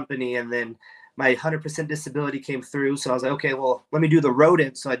big company, and then my 100% disability came through. So I was like, okay, well, let me do the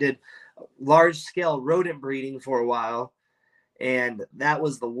rodent. So I did large scale rodent breeding for a while. And that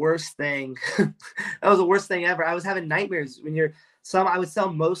was the worst thing. That was the worst thing ever. I was having nightmares when I would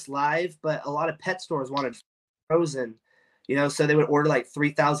sell most live, but a lot of pet stores wanted frozen, so they would order like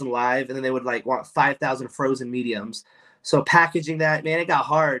 3,000 live, and then they would like want 5,000 frozen mediums. So packaging that, man, it got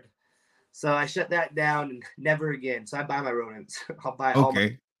hard. So I shut that down and never again. So I buy my rodents. I'll buy all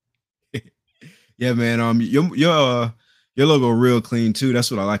my. Okay. Yeah, man. Your logo real clean too.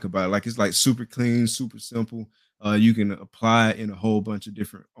 That's what I like about it. Like it's like super clean, super simple. You can apply it in a whole bunch of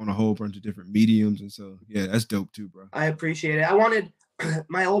different mediums, and so yeah, that's dope too, bro. I appreciate it. I wanted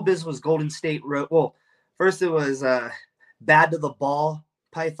my old business was Golden State Road. Well, first it was bad to the ball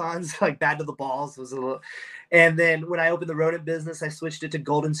pythons, like bad to the balls was a little. And then when I opened the rodent business, I switched it to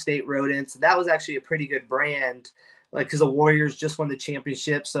Golden State Rodents. That was actually a pretty good brand, like because the Warriors just won the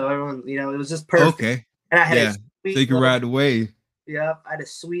championship, so everyone, it was just perfect. Okay. And I had Yeah. So you can ride the wave. Yep, I had a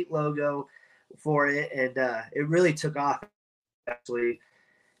sweet logo for it, and it really took off actually.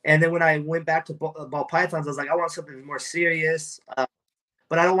 And then when I went back to ball pythons, I was like, I want something more serious,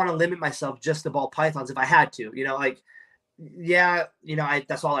 but I don't want to limit myself just to ball pythons if I had to.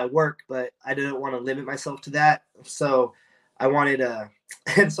 That's all I work, but I didn't want to limit myself to that. So I wanted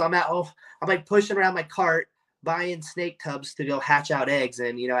and so I'm like pushing around my cart, buying snake tubs to go hatch out eggs,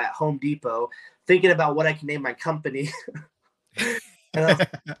 and at Home Depot, thinking about what I can name my company. And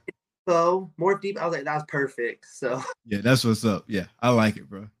Morph Deep, I was like, that's perfect. So yeah, that's what's up. Yeah, I like it,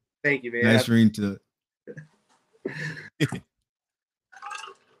 bro. thank you, man. Nice ring to it.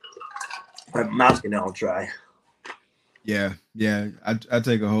 My mouth's getting all dry. Yeah. I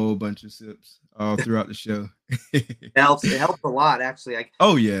take a whole bunch of sips all throughout the show. It helps a lot, actually.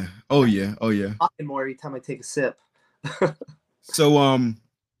 Oh yeah. Talking more every time I take a sip. So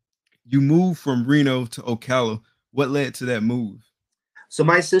you moved from Reno to Ocala. What led to that move? So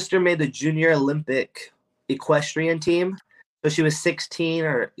my sister made the Junior Olympic equestrian team. So she was 16,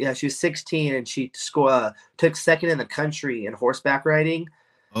 and she took second in the country in horseback riding.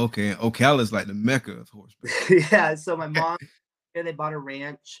 Okay, Ocala is like the mecca of horseback. Yeah. So my mom, they bought a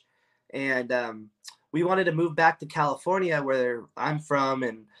ranch, and we wanted to move back to California, where I'm from,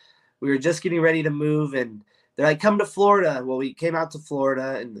 and we were just getting ready to move, and they're like, come to Florida. Well, we came out to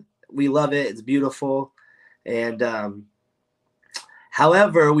Florida and we love it. It's beautiful. And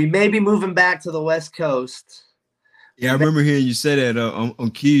however, we may be moving back to the West Coast. Yeah, I remember hearing you say that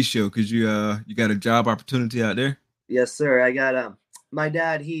on Key's show because you got a job opportunity out there. Yes, sir. I got my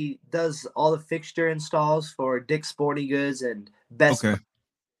dad. He does all the fixture installs for Dick's Sporting Goods and Best. Okay.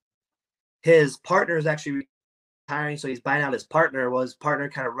 His partner is actually retiring, so he's buying out his partner. Well, his partner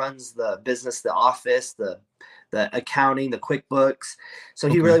kind of runs the business, the office, the accounting, the QuickBooks. So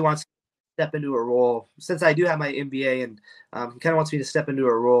he really wants to step into a role. Since I do have my MBA, and he kind of wants me to step into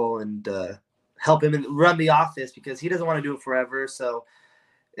a role and help him run the office because he doesn't want to do it forever. So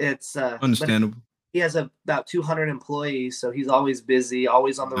it's understandable. He has about 200 employees, so he's always busy,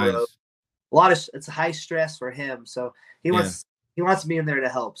 always on the road. It's high stress for him, so he wants me in there to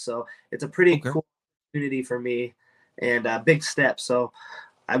help. So it's a pretty cool opportunity for me and a big step. So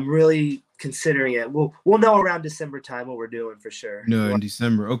I'm really considering it. We'll know around December time what we're doing for sure. No, in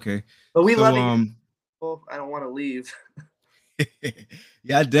December, okay. But we love it. I don't want to leave.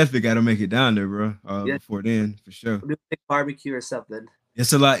 Yeah, I definitely got to make it down there, bro. Before then, for sure. We'll do a big barbecue or something.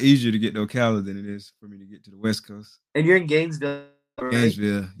 It's a lot easier to get to Ocala than it is for me to get to the West Coast. And you're in Gainesville, right?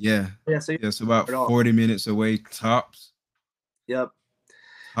 Gainesville, yeah. Yeah, so about 40 minutes away tops. Yep.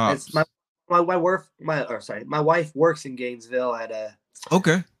 Tops. It's my wife works in Gainesville at at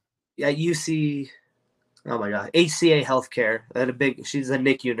UC. Oh my God, HCA Healthcare. She's a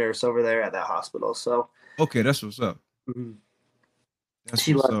NICU nurse over there at that hospital. So okay, that's what's up. Mm-hmm. That's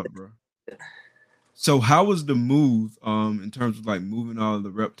what's up, bro. So how was the move in terms of like moving all of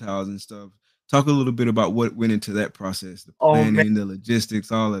the reptiles and stuff? Talk a little bit about what went into that process, the planning, the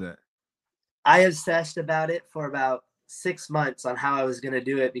logistics, all of that. I obsessed about it for about 6 months on how I was going to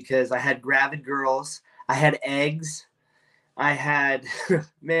do it because I had gravid girls, I had eggs, I had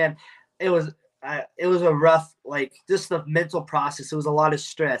man, it was a rough, like, just the mental process. It was a lot of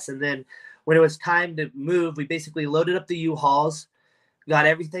stress. And then when it was time to move, we basically loaded up the U-Hauls, got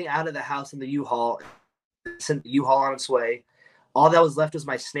everything out of the house in the U-Haul, sent the U-Haul on its way. All that was left was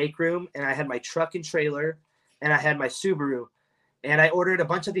my snake room, and I had my truck and trailer, and I had my Subaru. And I ordered a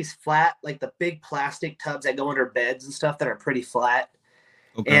bunch of these flat, like the big plastic tubs that go under beds and stuff that are pretty flat.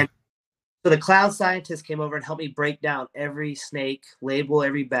 Okay. And so the cloud scientist came over and helped me break down every snake, label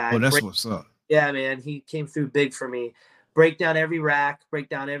every bag. Oh, that's what's up. Yeah, man. He came through big for me. Break down every rack, break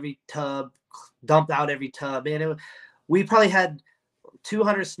down every tub, dump out every tub. Man, we probably had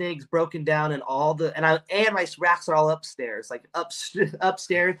 200 snakes broken down and my racks are all upstairs, like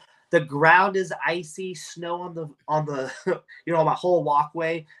upstairs. The ground is icy, snow on the my whole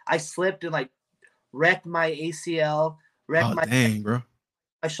walkway. I slipped and like wrecked my ACL. Dang, bro.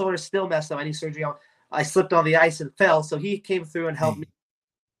 My shoulder's still messed up. I need surgery on. I slipped on the ice and fell. So he came through and helped me.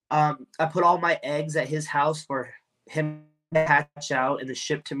 I put all my eggs at his house for him to hatch out and then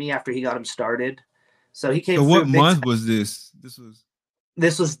ship to me after he got them started. So he came through. What month was this?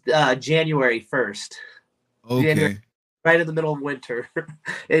 This was January 1st. Okay. January, right in the middle of winter.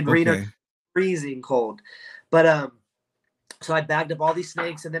 In Reno, freezing cold. But so I bagged up all these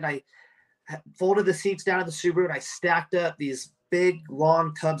snakes, and then I folded the seats down in the Subaru, and I stacked up these big,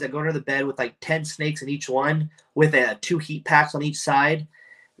 long tubs that go under the bed with like 10 snakes in each one with 2 heat packs on each side.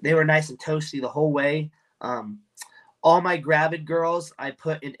 They were nice and toasty the whole way. All my gravid girls, I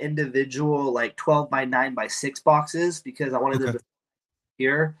put in individual like 12 by 9 by 6 boxes because I wanted them to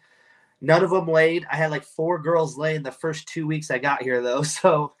here. None of them laid. I had like 4 girls lay in the first 2 weeks I got here though.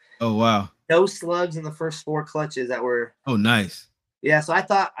 So oh wow. No slugs in the first 4 clutches that were nice. Yeah, so I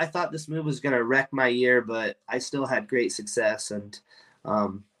thought this move was gonna wreck my year, but I still had great success. And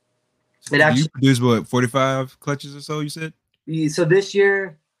it actually, you produced what, 45 clutches or so, you said? So this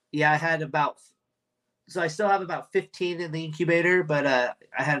year, I had I still have about 15 in the incubator, but I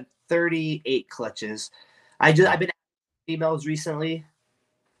had 38 clutches. I've been females recently,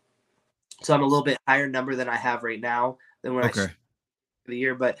 so I'm a little bit higher number than I have right now than when I started the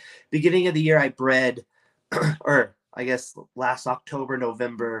year. But beginning of the year, I bred, or I guess last October,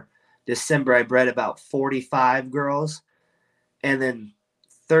 November, December, I bred about 45 girls, and then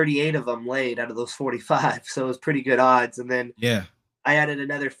 38 of them laid out of those 45. So it was pretty good odds. And then I added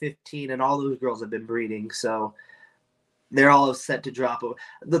another 15, and all those girls have been breeding. So they're all set to drop.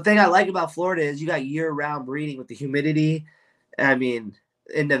 The thing I like about Florida is you got year-round breeding with the humidity. I mean,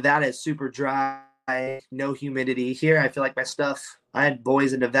 in Nevada, it's super dry, no humidity. Here, I feel like my stuff, I had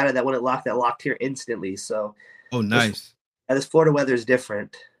boys in Nevada that wouldn't lock, that locked here instantly. So, nice. This Florida weather is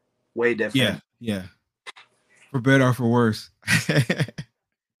different, way different. Yeah. For better or for worse.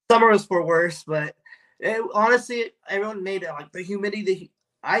 Summer was for worse, but honestly, everyone made it like the humidity.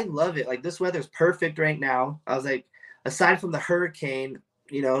 I love it. Like this weather's perfect right now. I was like, aside from the hurricane,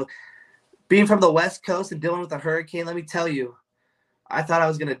 you know, being from the West Coast and dealing with a hurricane, let me tell you, I thought I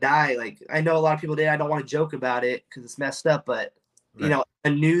was gonna die. Like I know a lot of people did. I don't want to joke about it because it's messed up, but you Right. know, the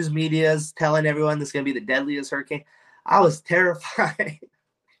news media is telling everyone this is gonna be the deadliest hurricane. I was terrified.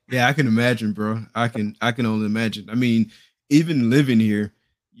 Yeah, I can imagine, bro. I can only imagine. I mean, even living here,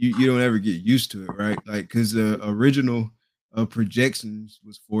 you don't ever get used to it, right? Like, because the original projections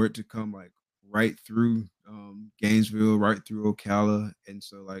was for it to come like right through Gainesville, right through Ocala, and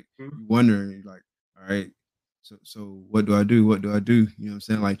so like you wondering, you're like, all right, so what do I do? What do I do? You know what I'm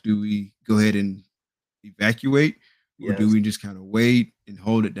saying? Like, do we go ahead and evacuate, or do Yes. we just kind of wait and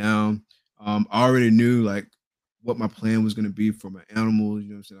hold it down? I already knew like what my plan was going to be for my animals. You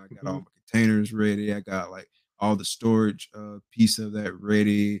know what I'm saying? I got all Mm-hmm. my containers ready. I got like all the storage piece of that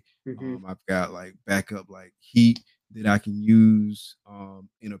ready. Mm-hmm. I've got like backup like heat that I can use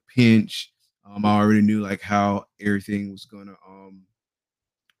in a pinch. I already knew like how everything was gonna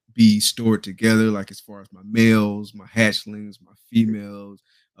be stored together, like as far as my males, my hatchlings, my females,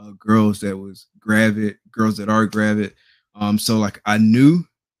 girls that was gravid, girls that are gravid. So like I knew,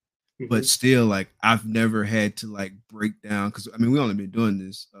 Mm-hmm. but still like I've never had to like break down because I mean we only been doing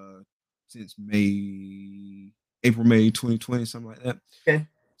this since April, May 2020, something like that. Okay.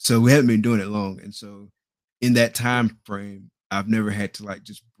 So we haven't been doing it long, and so in that time frame, I've never had to like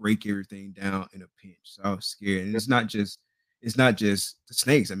just break everything down in a pinch. So I was scared, and it's not just the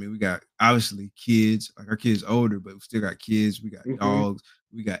snakes. I mean, we got obviously kids, like our kids older, but we still got kids. We got Mm-hmm. dogs.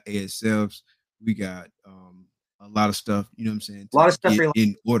 We got ASFs. We got a lot of stuff. You know what I'm saying A lot to of stuff get for your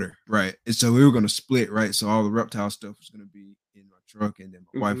in order, right? And so we were gonna split, right? So all the reptile stuff was gonna be in my truck, and then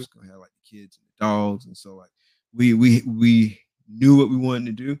my wife mm-hmm. was gonna have like the kids and the dogs, and so like we knew what we wanted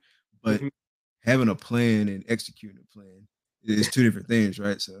to do, but Mm-hmm. having a plan and executing a plan is two different things,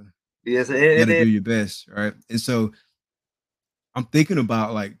 right? So Yes, you got it to do is. your best, right? And so I'm thinking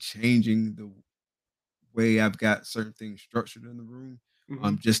about like changing the way I've got certain things structured in the room,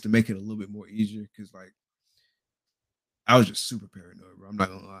 Mm-hmm. just to make it a little bit more easier. Because like I was just super paranoid, bro. I'm not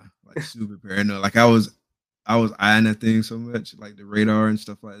gonna lie, like super paranoid. Like I was eyeing that thing so much, like the radar and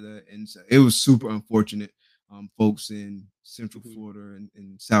stuff like that, and so it was super unfortunate. Folks in Central Mm-hmm. Florida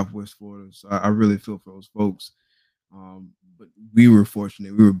and Southwest Florida, so I really feel for those folks. But we were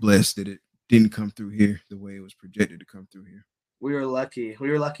fortunate. We were blessed that it didn't come through here the way it was projected to come through here. We were lucky. We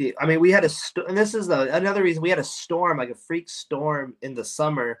were lucky. I mean, we had and this is another reason we had a storm, like a freak storm in the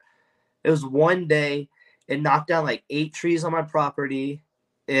summer. It was one day. It knocked down like 8 trees on my property.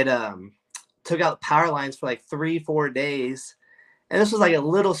 It took out power lines for like 3-4 days. And this was like a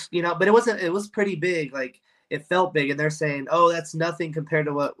little, but it wasn't. It was pretty big. Like it felt big, and they're saying, "Oh, that's nothing compared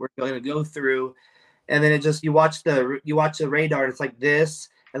to what we're going to go through." And then it just you watch the radar, and it's like this,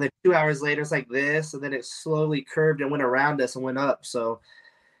 and then 2 hours later, it's like this, and then it slowly curved and went around us and went up. So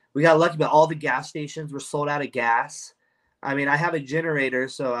we got lucky, but all the gas stations were sold out of gas. I mean, I have a generator,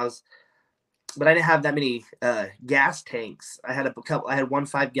 but I didn't have that many gas tanks. I had a couple. I had 1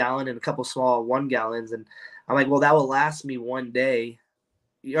 5 gallon and a couple small 1 gallons, and I'm like, well, that will last me one day,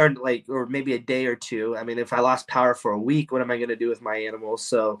 or maybe a day or two. I mean, if I lost power for a week, what am I going to do with my animals?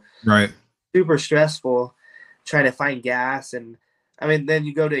 So Right. super stressful trying to find gas. And I mean, then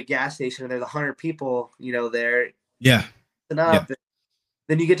you go to a gas station and there's 100 people, there Yeah. and Yeah. up.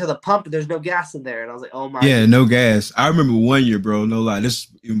 Then you get to the pump and there's no gas in there. And I was like, oh my Yeah. goodness. No gas. I remember one year, bro. No lie. This is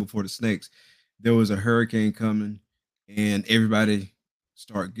even before the snakes. There was a hurricane coming, and everybody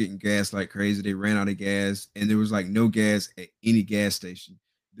started getting gas like crazy. They ran out of gas, and there was like no gas at any gas station.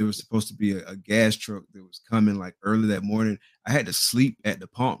 There was supposed to be a gas truck that was coming like early that morning. I had to sleep at the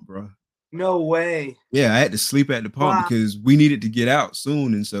pump, bro. Like, No way. yeah, I had to sleep at the pump Wow. because we needed to get out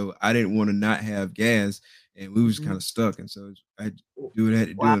soon, and so I didn't want to not have gas, and we was kind Mhm. of stuck, and so I had to do what I had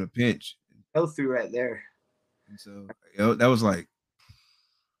to do Wow. in a pinch, Go through right there. and so that was like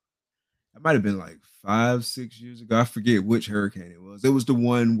that might have been like 5, 6 years ago. I forget which hurricane it was. It was the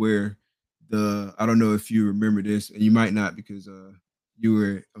one where I don't know if you remember this, and you might not because you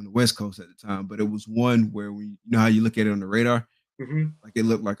were on the West Coast at the time, but it was one where you know how you look at it on the radar, Hmm. like it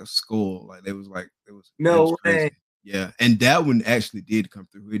looked like a skull. Like it was No way. crazy. Yeah, and that one actually did come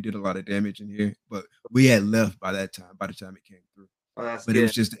through. It did a lot of damage in here, but we had left by that time. By the time it came through, Oh, that's but it good.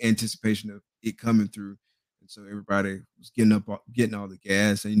 was just the anticipation of it coming through, and so everybody was getting all the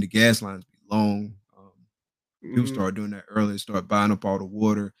gas, and the gas lines be long. People Hmm. started doing that early, start buying up all the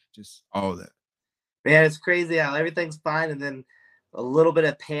water, just all that. Man, it's crazy how everything's fine. And then a little bit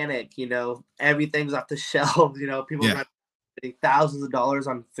of panic, everything's off the shelves, people Yeah, run thousands of dollars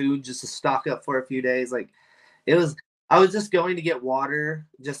on food just to stock up for a few days. Like it was, I was just going to get water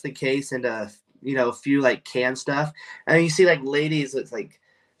just in case, and a few like canned stuff. And you see like ladies with like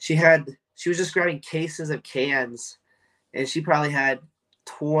she was just grabbing cases of cans, and she probably had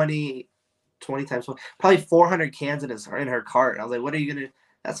 20 times probably 400 cans in her cart. I was like, what are you gonna?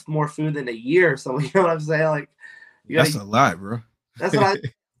 That's more food than a year. So you know what I'm saying? Like, That's a lot, bro. That's what I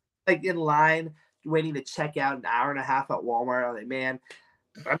like in line waiting to check out an hour and a half at Walmart. I was like, man,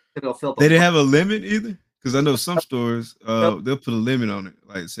 I'm gonna go fill up They a didn't have a limit either, because I know some stores nope. they'll put a limit on it,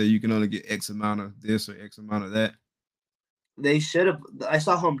 like say you can only get X amount of this or X amount of that. They should have. I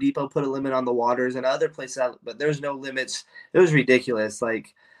saw Home Depot put a limit on the waters and other places, but there's no limits. It was ridiculous.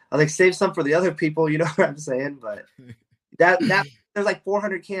 Like I was like, save some for the other people. You know what I'm saying? But that there's like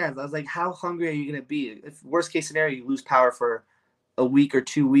 400 cans. I was like, how hungry are you gonna be? If worst case scenario, you lose power for a week or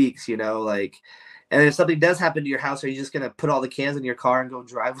 2 weeks. Like, and if something does happen to your house, are you just gonna put all the cans in your car and go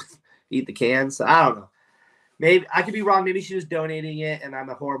drive eat the cans? So, I don't know. Maybe I could be wrong. Maybe she was donating it, and I'm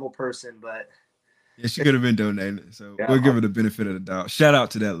a horrible person. But Yeah, she could have been donating, so yeah, we'll give her the benefit of the doubt. Shout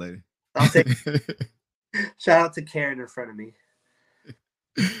out to that lady. I'll take shout out to Karen in front of me.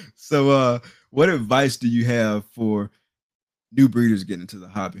 So, what advice do you have for new breeders getting into the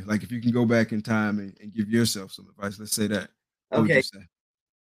hobby? Like, if you can go back in time and give yourself some advice, let's say that. What would you Okay, say?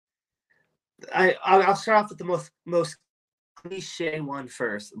 I'll start off with the most cliche one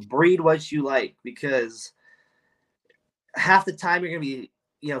first. Breed what you like, because half the time you're gonna be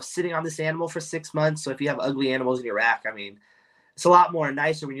sitting on this animal for 6 months. So if you have ugly animals in your rack, I mean, it's a lot more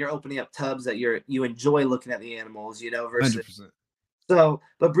nicer when you're opening up tubs that you enjoy looking at the animals, versus 100%. so.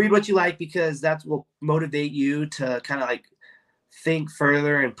 But breed what you like, because that will motivate you to kind of like think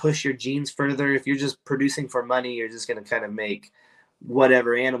further and push your genes further. If you're just producing for money, you're just gonna kind of make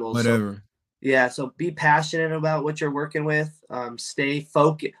whatever animals. So Whatever. yeah, so be passionate about what you're working with. Stay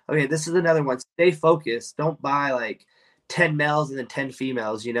focused. Okay, this is another one. Stay focused. Don't buy like 10 males and then 10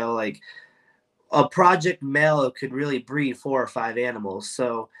 females. Like a project male could really breed 4 or 5 animals.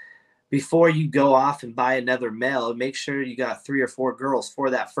 So before you go off and buy another male, make sure you got 3 or 4 girls for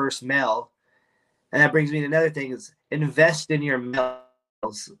that first male. And that brings me to another thing: is invest in your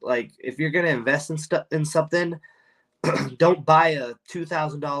males. Like if you're gonna invest in something, don't buy a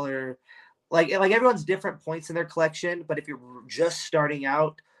 $2,000. Like everyone's different points in their collection, but if you're just starting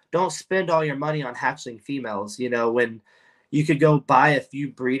out, don't spend all your money on hatchling females. When you could go buy a few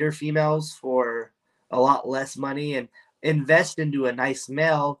breeder females for a lot less money and invest into a nice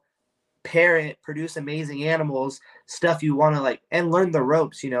male, pair it, produce amazing animals, stuff you want to like, and learn the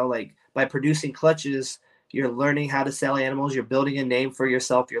ropes. Like by producing clutches, you're learning how to sell animals, you're building a name for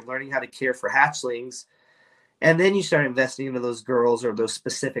yourself, you're learning how to care for hatchlings. And then you start investing into those girls or those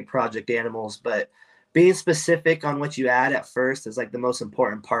specific project animals. But being specific on what you add at first is like the most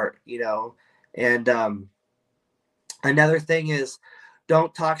important part. And another thing is,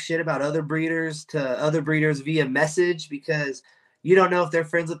 don't talk shit about other breeders to other breeders via message, because you don't know if they're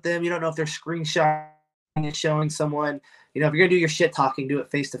friends with them. You don't know if they're screenshotting and showing someone. If you're gonna do your shit talking, do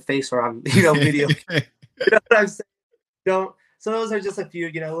it face to face or on video. You know what I'm saying? Don't. So those are just a few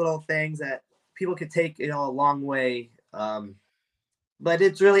little things that people could take a long way. But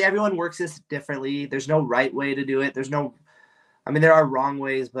it's really, everyone works this differently. There's no right way to do it. There are wrong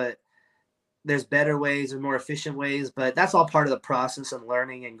ways, but there's better ways and more efficient ways. But that's all part of the process and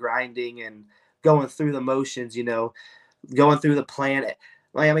learning and grinding and going through the motions. Going through the plan.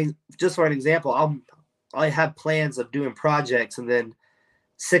 Just for an example, I have plans of doing projects, and then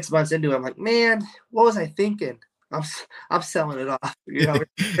 6 months into it, I'm like, man, what was I thinking? I'm selling it off.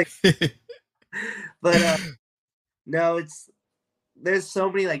 But no, there's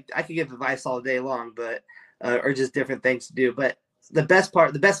so many, like, I could give advice all day long, but or just different things to do. But the best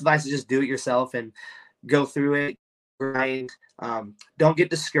advice is just do it yourself and go through it, grind. Don't get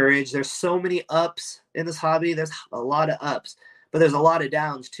discouraged. There's so many ups in this hobby. There's a lot of ups, but there's a lot of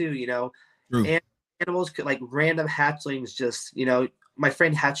downs too. True. And animals could, like random hatchlings, just my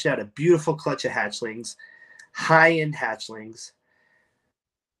friend hatched out a beautiful clutch of hatchlings, high-end hatchlings,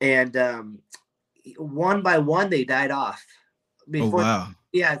 and one by one they died off Oh, before. wow.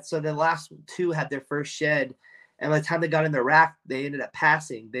 Yeah, so the last 2 had their first shed, and by the time they got in the rack, they ended up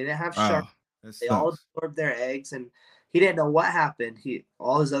passing. They didn't have shark. They all absorbed their eggs, and he didn't know what happened.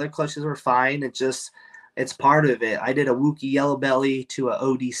 All his other clutches were fine. It's part of it. I did a Wookie yellow belly to a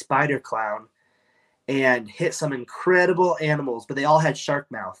OD spider clown and hit some incredible animals, but they all had shark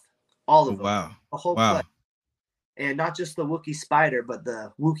mouth, all of them, Wow. a whole Wow. clutch. And not just the Wookie spider, but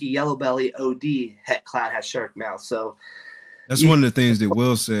the Wookie yellow belly OD het clown has shark mouth. So That's one of the things that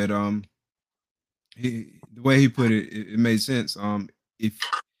Will said. The way he put it, it made sense. If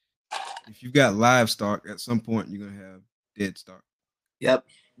if you've got livestock, at some point you're gonna have dead stock Yep.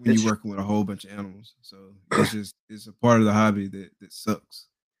 when you're working with a whole bunch of animals. So it's a part of the hobby that sucks.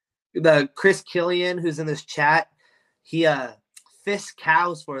 The Chris Killian, who's in this chat, he fists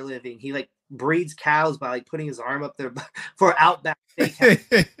cows for a living. He like breeds cows by like putting his arm up there for Outback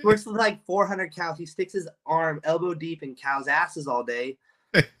Steakhouse. He works with like 400 cows. He sticks his arm elbow deep in cows' asses all day,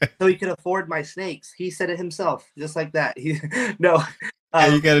 so he could afford my snakes. He said it himself, just like that. Yeah,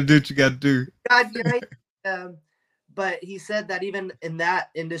 you gotta do what you gotta do. God, right. But he said that even in that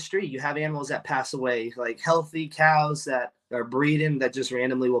industry, you have animals that pass away, like healthy cows that are breeding that just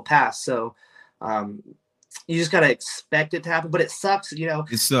randomly will pass. So you just gotta expect it to happen. But it sucks,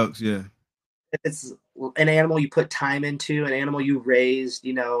 It sucks, yeah. It's an animal you put time into, an animal you raised,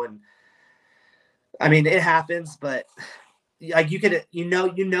 and I mean it happens, but like you could,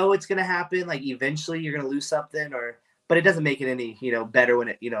 it's gonna happen. Like eventually you're gonna lose something, but it doesn't make it any, better when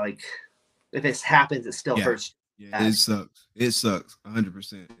it, like if it happens, it still hurts. Yeah, it sucks. It sucks.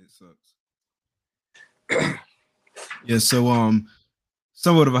 100%. It sucks. Yeah. So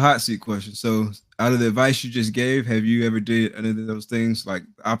somewhat of a hot seat question. So out of the advice you just gave, have you ever did any of those things like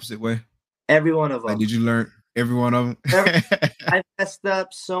the opposite way? Every one of them. Like, did you learn every one of them? I've messed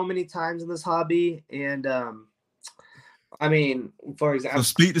up so many times in this hobby, and I mean, for example, so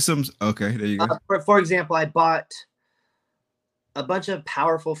speak to some. Okay, there you go. For example, I bought a bunch of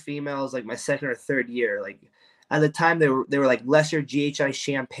powerful females like my second or third year. Like at the time, they were like lesser GHI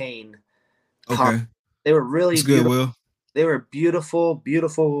champagne. Okay, they were really that's good. Will they were beautiful,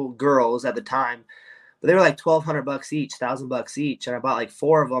 beautiful girls at the time, but they were like $1,200 each, $1,000 each, and I bought like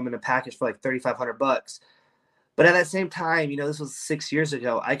 4 of them in a package for like $3,500. But at that same time, this was 6 years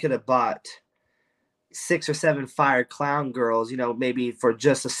ago. I could have bought 6 or 7 fire clown girls, maybe for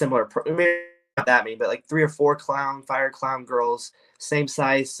just a similar, maybe not that many, but like 3 or 4 fire clown girls, same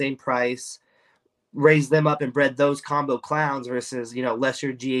size, same price, raise them up and bred those combo clowns versus,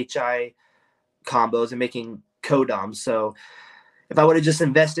 lesser GHI combos and making codoms. So if I would have just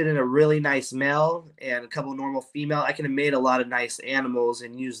invested in a really nice male and a couple normal female, I could have made a lot of nice animals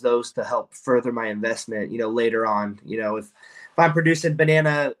and used those to help further my investment, later on. If I'm producing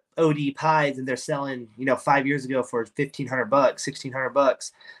banana OD pies and they're selling, 5 years ago for $1,500,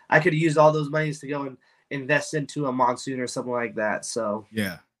 $1,600, I could have used all those monies to go and invest into a monsoon or something like that. So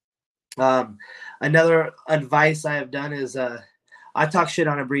yeah. Another advice I have done is I talk shit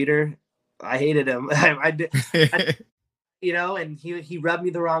on a breeder. I hated him. I did. And he rubbed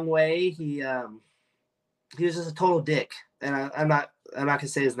me the wrong way. He was just a total dick. And I'm not gonna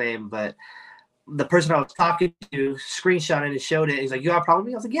say his name, but the person I was talking to screenshot it and showed it. He's like, "You got a problem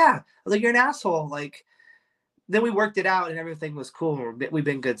with me?" I was like, "Yeah." I was like, "You're an asshole." Like, then we worked it out and everything was cool. And we've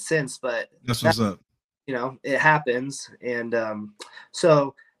been good since. But that's what's up. It happens. And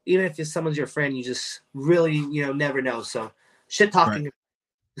so even if someone's your friend, you just really, never know. So shit talking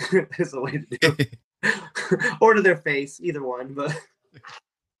is the way to do it. Or to their face, either one. But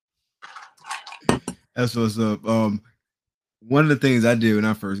that's what's up. One of the things I did when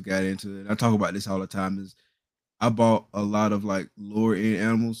I first got into it, I talk about this all the time, is I bought a lot of like lower end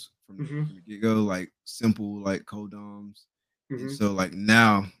animals from the get go, like simple like codoms. And so like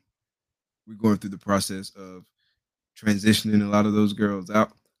now we're going through the process of transitioning a lot of those girls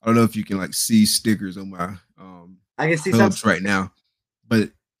out. I don't know if you can like see stickers on my I can see some right now,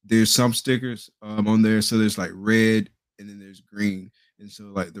 but there's some stickers on there. So there's like red and then there's green. And so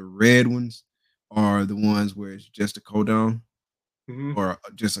like the red ones are the ones where it's just a codom or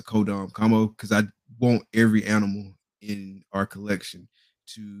just a codom combo, because I want every animal in our collection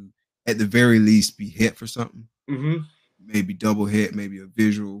to at the very least be hit for something. Maybe double hit, maybe a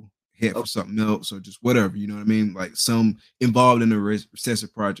visual hit for something else, or just whatever, you know what I mean? Like some involved in a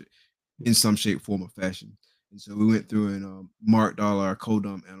recessive project in some shape, form, or fashion. And so we went through and marked all our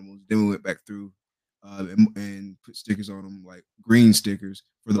codom animals. Then we went back through and put stickers on them, like green stickers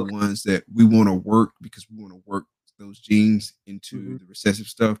for the ones that we want to work, because we want to work those genes into the recessive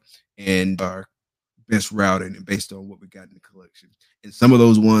stuff and our best routing and based on what we got in the collection. And some of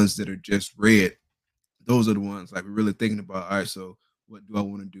those ones that are just red, those are the ones like we're really thinking about. All right, so what do I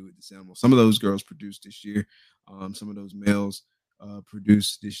want to do with this animal? Some of those girls produced this year. Some of those males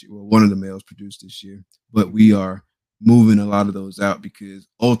produced this year. Well, one of the males produced this year, but we are moving a lot of those out because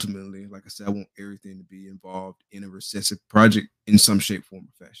ultimately, like I said, I want everything to be involved in a recessive project in some shape, form,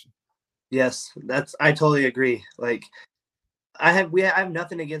 or fashion. Yes, I totally agree. Like I have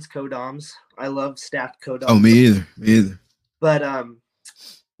nothing against codoms. I love stacked codoms. Oh, me either. But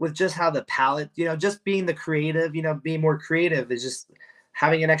with just how the palette, just being the creative, being more creative is just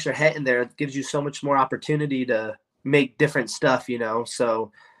having an extra head in there. It gives you so much more opportunity to make different stuff,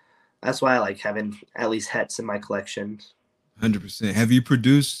 So That's why I like having at least hets in my collection. 100%. Have you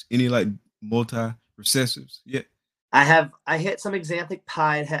produced any like multi recessives yet? I hit some xanthic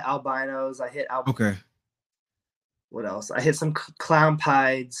pied, hit albinos. Okay. What else? I hit some clown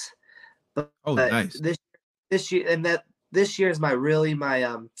pieds. Oh, But nice. this year, and that this year is I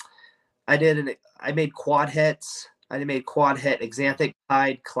made quad hets. I made quad het xanthic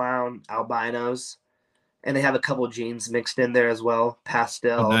pied clown albinos, and they have a couple genes mixed in there as well.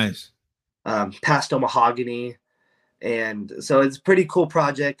 Oh, nice. Pastel mahogany, and so it's a pretty cool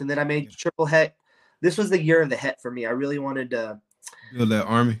project. And then I made Yeah. triple het. This was the year of the het for me. I really wanted to. Build that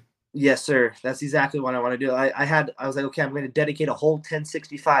army. Yes, sir. That's exactly what I want to do. I was like, okay, I'm going to dedicate a whole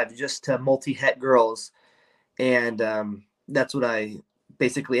 1065 just to multi-het girls, and that's what I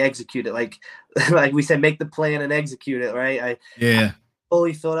basically executed. Like, like we said, make the plan and execute it. Right. I Yeah.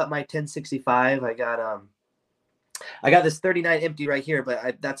 fully filled up my 1065. I got this 39 empty right here,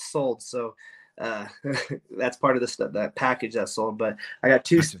 but that's sold. So that's part of the stuff, that package that's sold. But I got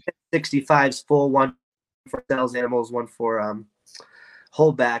two Gotcha. 65s full, one for sales animals, one for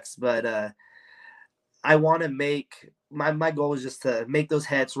holdbacks. But I want to make my goal is just to make those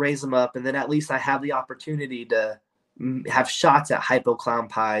hets, raise them up, and then at least I have the opportunity to have shots at hypo clown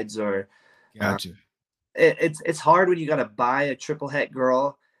pieds or. Gotcha. It's hard when you got to buy a triple het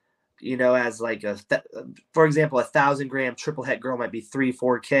girl, as like for example, 1,000-gram triple het girl might be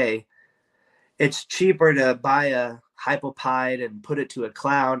 3-4K. It's cheaper to buy a hypopide and put it to a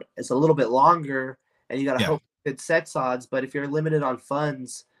clown. It's a little bit longer, and you got to Yeah. hope good sex odds. But if you're limited on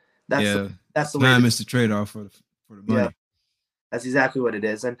funds, Yeah. that's the way. Time is the trade off for the Yeah, money. that's exactly what it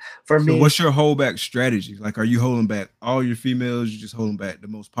is. And for So, me, what's your holdback strategy? Like, are you holding back all your females? You just holding back the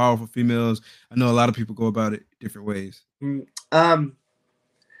most powerful females? I know a lot of people go about it different ways. um,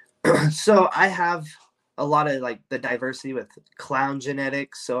 so I have a lot of like the diversity with clown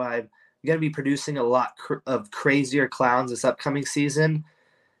genetics. So I'm going to be producing a lot of crazier clowns this upcoming season.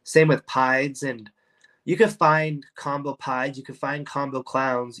 Same with pieds, and you can find combo pieds, you can find combo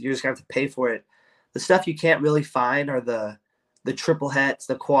clowns. You're just going to have to pay for it. The stuff you can't really find are the triple hets,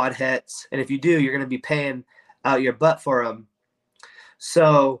 the quad hets, and if you do, you're going to be paying out your butt for them.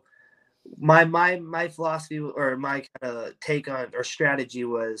 So my philosophy or my kind of take on or strategy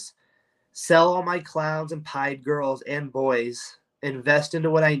was sell all my clowns and pied girls and boys, invest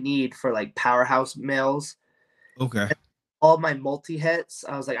into what I need for like powerhouse males. Okay. All my multi hets,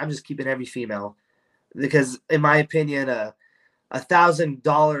 I was like, I'm just keeping every female because, in my opinion,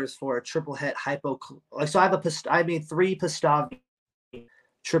 $1,000 for a triple het hypo. So I made 3 Pastavi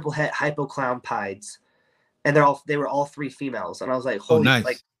triple het hypo clown pieds, and they were all 3 females, and I was like, Oh, holy, like,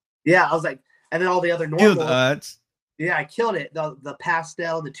 nice. yeah, I was like, and then all the other Kill the normal, odds. yeah, I killed it. The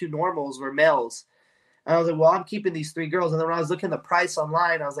pastel and the 2 normals were males. And I was like, well, I'm keeping these 3 girls. And then when I was looking at the price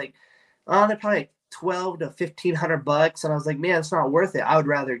online, I was like, oh, they're probably like $1,200 to $1,500. And I was like, man, it's not worth it. I would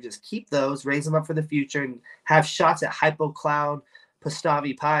rather just keep those, raise them up for the future, and have shots at hypo clown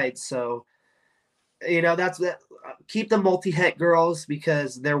Pastavi pieds. So, that's that. Keep the multi-het girls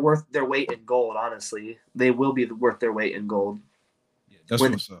because they're worth their weight in gold. Honestly, they will be worth their weight in gold. Yeah, that's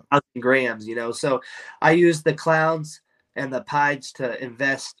When what's up. 1,000 grams, So I use the clowns and the pieds to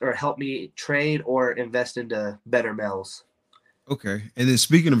invest or help me trade or invest into better males. Okay. And then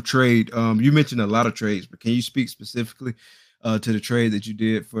speaking of trade, you mentioned a lot of trades, but can you speak specifically to the trade that you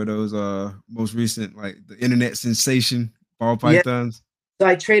did for those most recent, like the internet sensation ball Yeah. pythons? So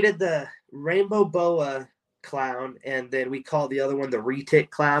I traded the rainbow boa clown, and then we call the other one the retic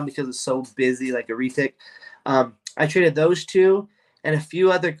clown because it's so busy, like a retic. I traded those 2 and a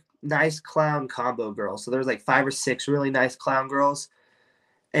few other nice clown combo girls. So there's like 5 or 6 really nice clown girls,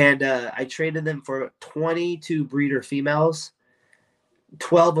 and I traded them for 22 breeder females,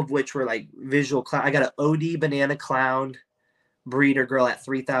 12 of which were like visual clown. I got an OD banana clown breeder girl at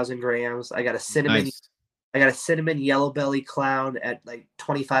 3,000 grams. I got a cinnamon. Nice. I got a cinnamon yellow belly clown at like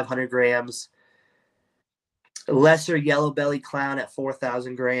 2,500 grams. A lesser yellow belly clown at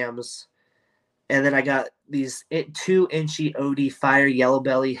 4,000 grams. And then I got these 2-inchy OD fire yellow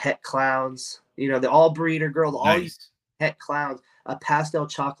belly het clowns. They're all breeder girls, all Nice. het clowns. A pastel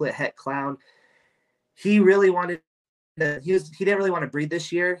chocolate het clown. He really wanted to, he didn't really want to breed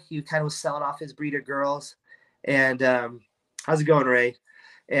this year. He kind of was selling off his breeder girls. And how's it going, Ray?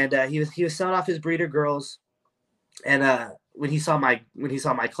 And he was selling off his breeder girls. And when he saw my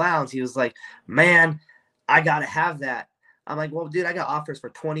clowns, he was like, man, I gotta have that. I'm like, well, dude, I got offers for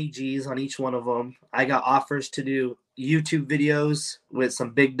 20 G's on each one of them. I got offers to do YouTube videos with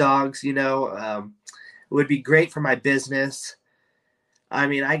some big dogs. It would be great for my business. I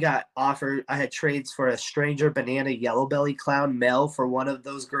mean, I got offered. I had trades for a stranger banana yellow belly clown male for one of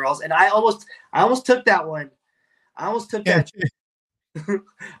those girls, and I almost took that one. I almost took that.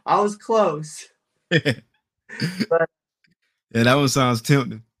 I was close, but Yeah, that one sounds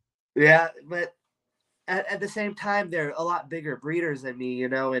tempting. yeah, but at the same time, they're a lot bigger breeders than me,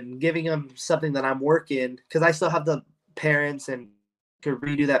 and giving them something that I'm working because I still have the parents and could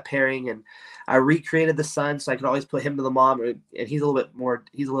redo that pairing. And I recreated the son, so I could always put him to the mom, and he's a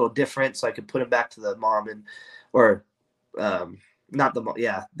little different, so I could put him back to the mom or not the mom,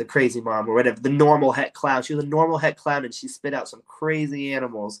 yeah, the crazy mom or whatever, the normal het clown. She was a normal het clown, and she spit out some crazy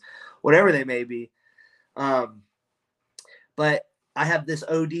animals, whatever they may be. But I have this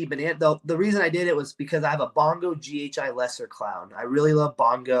OD banana. The reason I did it was because I have a Bongo GHI lesser clown. I really love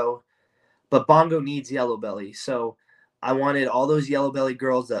Bongo, but Bongo needs yellow belly. So I wanted all those yellow belly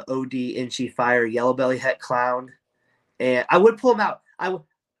girls, the OD Inchy Fire yellow belly het clown. And I would pull them out.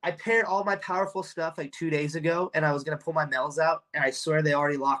 I paired all my powerful stuff like 2 days ago, and I was going to pull my males out, and I swear they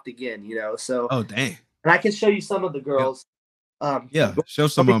already locked again, So, Oh, dang. And I can show you some of the girls. Yeah, show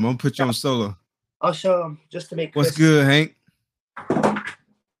some of them. I'm going to put you on solo. I'll show them just to make What's good, Hank?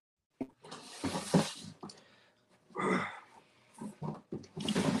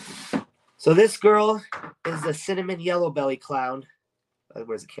 So this girl is the cinnamon yellow belly clown.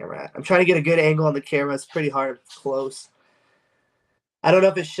 Where's the camera at? I'm trying to get a good angle on the camera. It's pretty hard. It's close. I don't know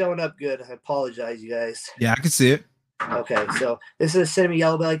if it's showing up good. I apologize, you guys. Yeah, I can see it. Okay, so this is a cinnamon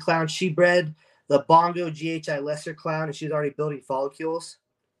yellow belly clown. She bred the Bongo GHI lesser clown, and she's already building follicles.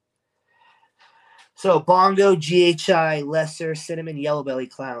 So Bongo GHI lesser cinnamon yellow belly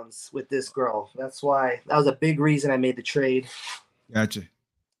clowns with this girl. That was a big reason I made the trade. Gotcha.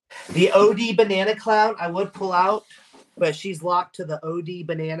 The OD banana clown I would pull out, but she's locked to the OD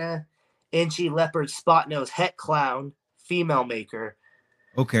banana Inchy leopard spot nose het clown female maker.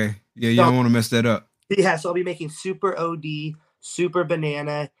 Okay. Yeah, you don't want to mess that up. Yeah, so I'll be making super OD, super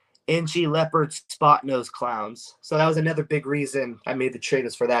banana, Inchy leopard spot nose clowns. So that was another big reason I made the trade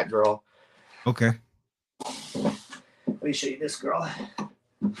is for that girl. Okay. Let me show you this girl.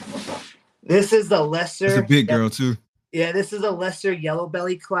 This is the lesser. It's a big girl too. Yeah, this is a lesser yellow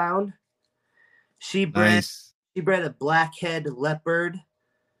belly clown. She bred a blackhead leopard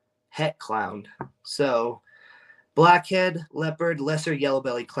het clown. So blackhead leopard lesser yellow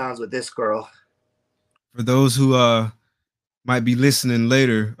belly clowns with this girl. For those who might be listening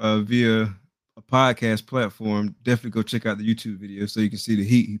later via a podcast platform, definitely go check out the YouTube video so you can see the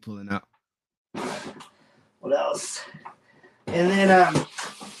heat he pulling out. What else? And then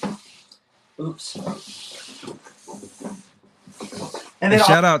oops. And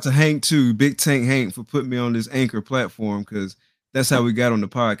shout out to Hank too, Big Tank Hank, for putting me on this Anchor platform, because that's how we got on the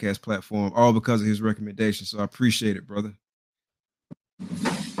podcast platform, all because of his recommendation. So I appreciate it, brother.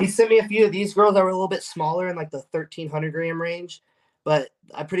 He sent me a few of these girls that were a little bit smaller in like the 1,300 gram range, but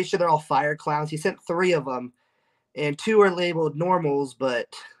I'm pretty sure they're all fire clowns. He sent 3 of them, and 2 are labeled normals,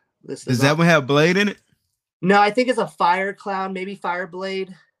 but this does that one have blade in it? No, I think it's a fire clown, maybe fire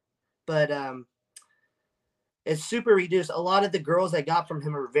blade, but it's super reduced. A lot of the girls I got from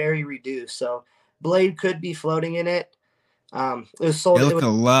him are very reduced, so blade could be floating in it. It was sold. It looks a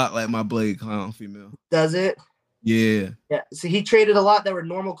lot like my blade clown female. Does it? Yeah. Yeah. So he traded a lot that were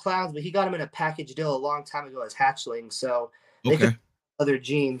normal clowns, but he got them in a package deal a long time ago as hatchlings, so they could other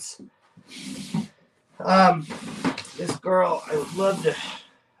genes. This girl, I would love to.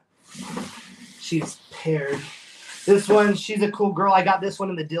 She's paired. This one, she's a cool girl. I got this one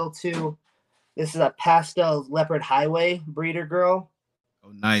in the deal too. This is a pastel leopard highway breeder girl.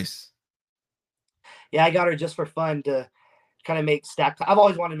 Oh, nice. Yeah, I got her just for fun to kind of make stack. I've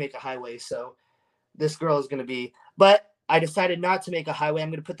always wanted to make a highway, so this girl is going to be. But I decided not to make a highway. I'm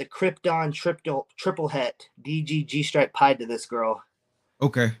going to put the Krypton triple het DG stripe pied to this girl.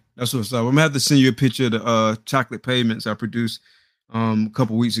 Okay, that's what's up. I'm gonna have to send you a picture of the chocolate pavements I produced a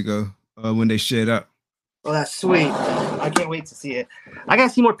couple weeks ago when they shed up. Oh, that's sweet. I can't wait to see it. I gotta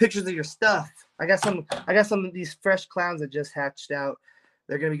see more pictures of your stuff. I got some of these fresh clowns that just hatched out.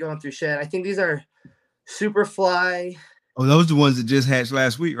 They're gonna be going through shed. I think these are Superfly. Oh, those are the ones that just hatched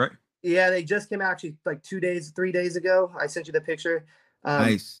last week, right? Yeah, they just came out actually like 3 days ago. I sent you the picture.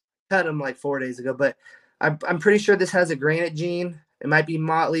 Nice. Cut them like 4 days ago, but I'm pretty sure this has a granite gene. It might be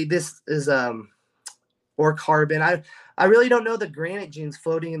motley. This is or carbon. I really don't know the granite genes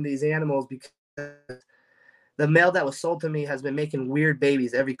floating in these animals because the male that was sold to me has been making weird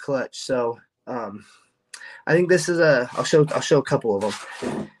babies every clutch. So I think this is I'll show a couple of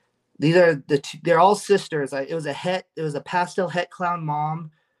them. These are they're all sisters. It was a pastel het clown mom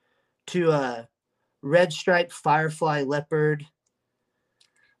to a red striped firefly leopard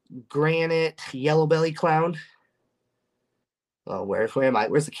granite yellow belly clown. Oh, where am I?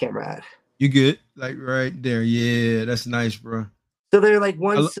 Where's the camera at? You good? Like right there. Yeah, that's nice, bro. So they're like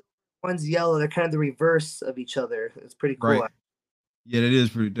I one's yellow. They're kind of the reverse of each other. It's pretty right. cool. Yeah, that is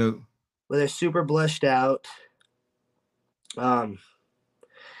pretty dope. But they're super blushed out. And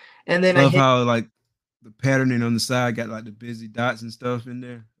then I Love hit, how like the patterning on the side got like the busy dots and stuff in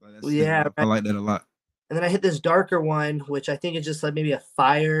there. Like that's sick, yeah, bro. I right. like that a lot. And then I hit this darker one, which I think is just like maybe a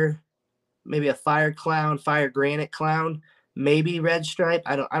fire clown, fire granite clown, maybe red stripe.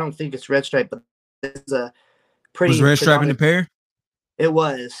 I don't think it's red stripe, but it's a Was pretty red stripe in the predominant. pair? It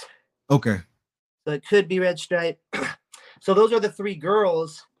was. Okay. So it could be red stripe. So those are the 3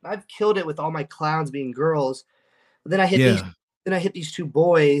 girls. I've killed it with all my clowns being girls. But then I hit Yeah. these 2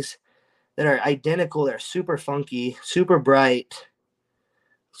 boys that are identical. They're super funky, super bright,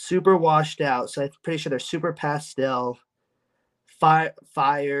 super washed out. So I'm pretty sure they're super pastel,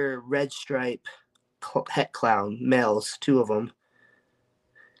 fire red stripe het clown males, 2 of them.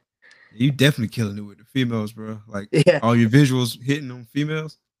 You definitely killing it with the females, bro. Like Yeah. all your visuals hitting on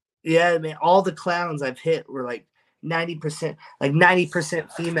females. Yeah, man. All the clowns I've hit were like 90%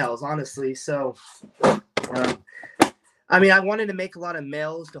 females, honestly. So, I mean, I wanted to make a lot of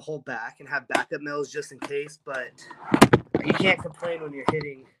males to hold back and have backup males just in case, but you can't complain when you're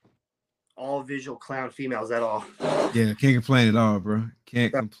hitting all visual clown females at all. Yeah, can't complain at all, bro.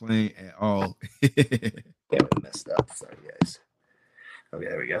 Can't complain at all. Yeah, we messed up. Sorry, guys. Okay,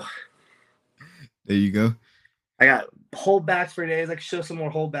 there we go. There you go. I got holdbacks for days. I can show some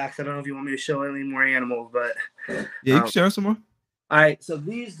more holdbacks. I don't know if you want me to show any more animals, but yeah, you can show some more. All right, so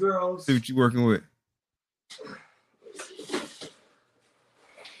these girls. See what you're working with.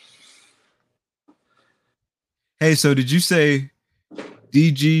 Hey, so did you say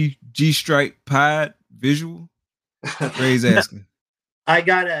DG G Stripe Pied visual? Ray's asking. I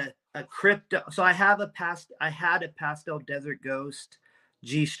got a crypto. So I had a pastel desert ghost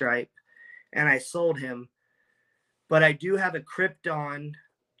G Stripe, and I sold him. But I do have a Krypton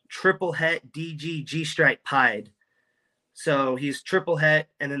triple het DG G Stripe pied. So he's triple het,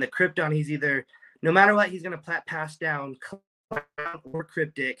 and then the Krypton, he's either, no matter what, he's going to pass down clown or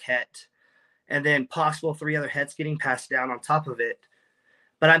cryptic het, and then possible 3 other hets getting passed down on top of it.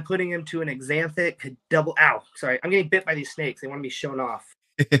 But I'm putting him to an exanthic double. Ow, sorry. I'm getting bit by these snakes. They want to be shown off.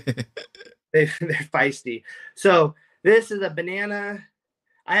 They're feisty. So this is a banana.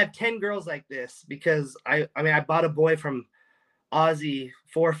 I have 10 girls like this because I bought a boy from Aussie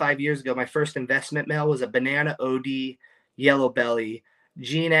 4 or 5 years ago. My first investment male was a banana OD yellow belly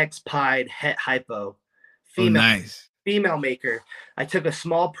Gene X pied het hypo female. Oh, nice. Female maker. I took a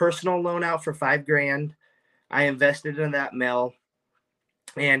small personal loan out for $5,000. I invested in that male,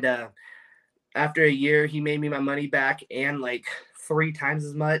 and after a year, he made me my money back and like 3 times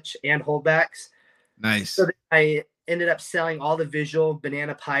as much and holdbacks. Nice. So I ended up selling all the visual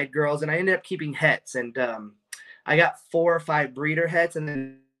banana pied girls, and I ended up keeping hets. And I got 4 or 5 breeder hets, and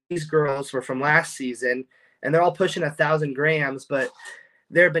then these girls were from last season, and they're all pushing 1,000 grams, but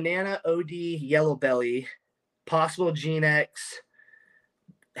they're banana OD yellow belly, possible Gene X,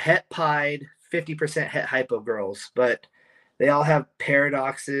 het pied, 50% het hypo girls, but they all have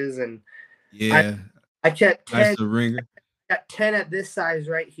paradoxes. And yeah, I kept 10. Nice ringer. Got 10 at this size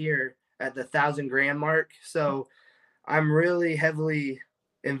right here at the 1,000 gram mark. So I'm really heavily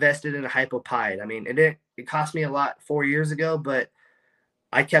invested in a hypopied. I mean, it cost me a lot 4 years ago, but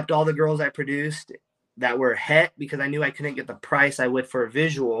I kept all the girls I produced that were het because I knew I couldn't get the price I would for a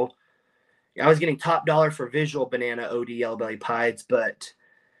visual. I was getting top dollar for visual banana OD yellow belly pieds, but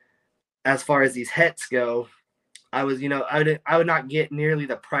as far as these hets go, I was, I would not get nearly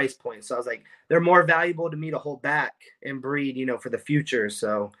the price point. So I was like, they're more valuable to me to hold back and breed, for the future.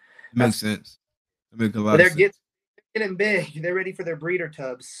 So it makes sense. It makes a lot of sense. They're getting big. They're ready for their breeder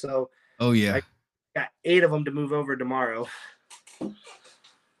tubs. So oh yeah, I got 8 of them to move over tomorrow.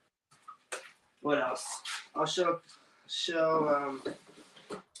 What else? I'll show.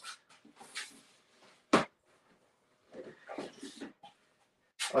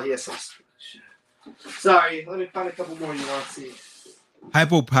 Oh yes. Sorry, let me find a couple more you want to see.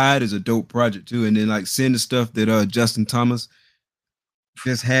 Hypopod is a dope project too, and then like seeing the stuff that Justin Thomas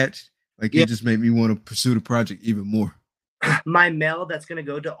just hatched, like it just made me want to pursue the project even more. My male that's gonna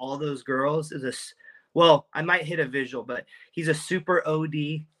go to all those girls is well, I might hit a visual, but he's a super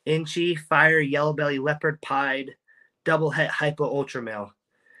OD inchy fire yellow belly leopard pied double het hypo ultra male.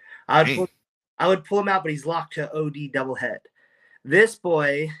 I would pull him out, but he's locked to OD double het. This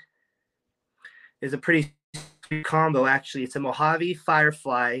boy is a pretty combo, actually. It's a Mojave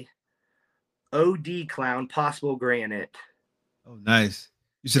Firefly OD clown, possible granite. Oh, nice.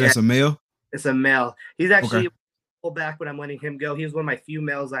 You said Yeah, that's a male? it's a male. He's Okay. actually pull back when I'm letting him go. He was one of my few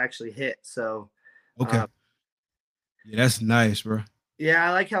males I actually hit. So, Okay. Yeah, that's nice, bro. yeah,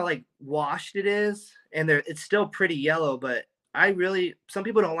 I like how like washed it is, and it's still pretty yellow. But some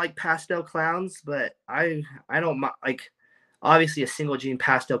people don't like pastel clowns, but I don't like. Obviously, a single gene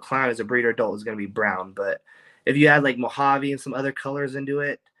pastel clown as a breeder adult is going to be brown, but if you add like Mojave and some other colors into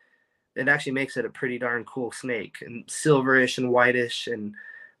it, it actually makes it a pretty darn cool snake, and silverish and whitish, and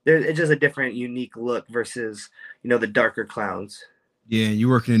it's just a different, unique look versus the darker clowns. Yeah, you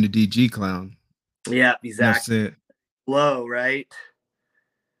working in the DG clown. Yeah, Enough exactly. said. Low, right?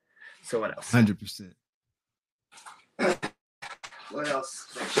 So what else? 100%. What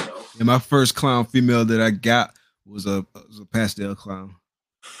else? Yeah, my first clown female that I got was a pastel clown.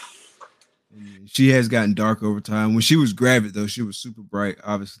 And she has gotten dark over time. When she was gravid, though, she was super bright,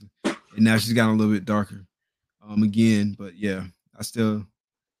 obviously, and now she's gotten a little bit darker, again. But yeah, I still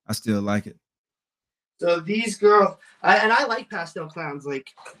like it. So these girls, I like pastel clowns.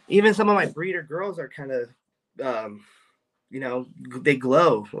 Like even some of my breeder girls are kind of, they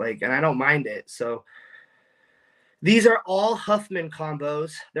glow. Like, and I don't mind it. So these are all Huffman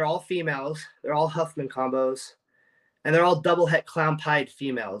combos. They're all females. They're all Huffman combos, and they're all double het clown pied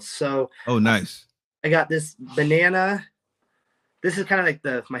females. So Oh, nice. I got this banana. This is kind of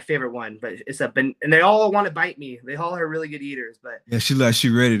like my favorite one, but and they all want to bite me. They all are really good eaters, but yeah, she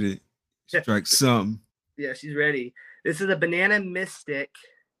ready to strike something. Yeah, she's ready. This is a banana mystic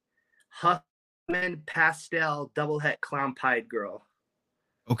Huffman pastel double het clown pied girl.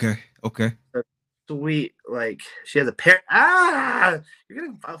 Okay. Sweet, like she has a pair. You're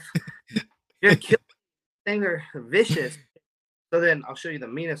gonna kill things. Are vicious. So then I'll show you the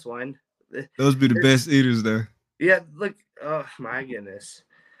meanest one. Those be the best eaters, though. Yeah, look. Oh my goodness.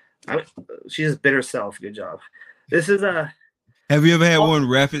 She just bit herself. Good job. This is a. Have you ever had one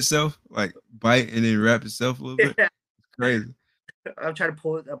wrap itself, like bite and then wrap itself a little bit? Yeah. It's crazy. I'm trying to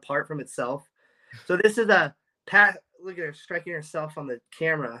pull it apart from itself. So this is a look at her striking herself on the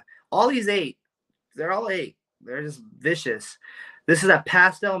camera. All these 8, they're all 8. They're just vicious. This is a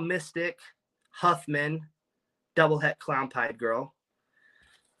pastel mystic Huffman double het clown pied girl.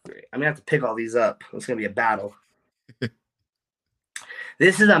 I'm gonna have to pick all these up. It's gonna be a battle.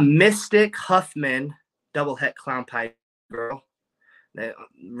 This is a mystic Huffman double het clown pied girl. That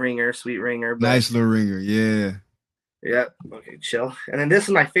ringer, sweet ringer. Nice little ringer, yeah. Yep. Okay, chill. And then this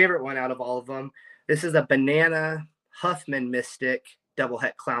is my favorite one out of all of them. This is a banana Huffman mystic double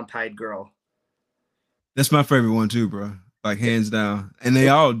het clown pied girl. That's my favorite one too, bro. Like hands down. And they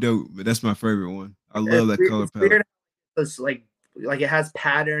all dope, but that's my favorite one. I love that color palette. It's like it has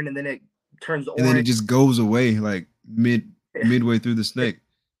pattern, and then it turns orange. And then it just goes away like midway through the snake.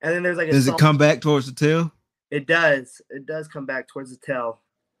 And then there's like does it come back towards the tail? It does. It does come back towards the tail.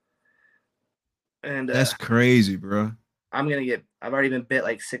 And that's crazy, bro. I've already been bit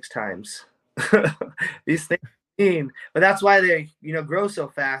like 6 times. These things are mean, but that's why they, grow so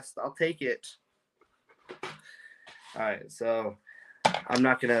fast. I'll take it. All right, so I'm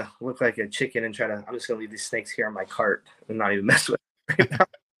not gonna look like a chicken and I'm just gonna leave these snakes here on my cart and not even mess with them right now.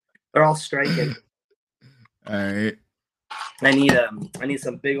 They're all striking. All right. I need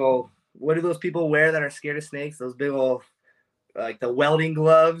some big old. What do those people wear that are scared of snakes? Those big old, like the welding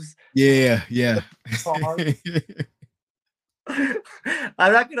gloves. Yeah.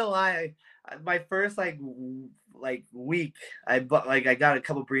 I'm not gonna lie. My first week, I got a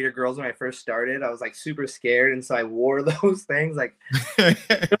couple breeder girls when I first started. I was like super scared, and so I wore those things like 9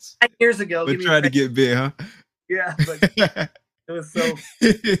 years ago. But tried to get bit, huh? Yeah, but it was so.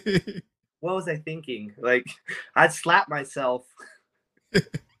 What was I thinking? Like, I'd slap myself.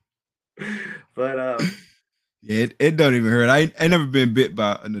 But yeah, it don't even hurt. I never been bit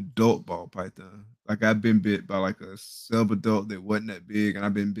by an adult ball python. Like I've been bit by like a sub-adult that wasn't that big, and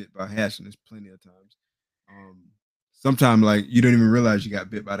I've been bit by hatchlings plenty of times. Sometimes like you don't even realize you got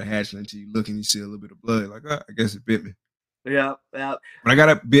bit by the hatchling until you look and you see a little bit of blood. Like, I guess it bit me. Yeah. When I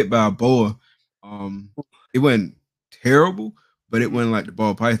got bit by a boa, it wasn't terrible, but it wasn't like the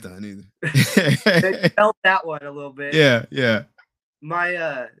ball python either. It felt that one a little bit. Yeah.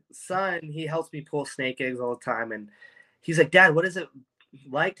 My son, he helps me pull snake eggs all the time, and he's like, "Dad, what is it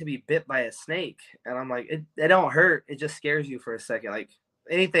like to be bit by a snake?" And I'm like, it don't hurt. It just scares you for a second. Like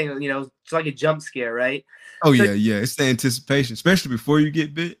anything, it's like a jump scare, right? Oh, so, yeah. It's the anticipation, especially before you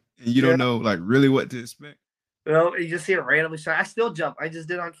get bit and you don't know like really what to expect. Well, you just see it randomly start. I still jump. I just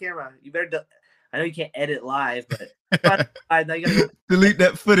did it on camera. You better. I know you can't edit live, but now you gotta delete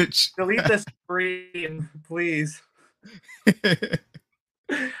that footage. Delete the screen, please.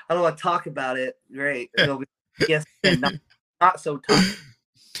 I don't want to talk about it. Great. Yes, not so tough.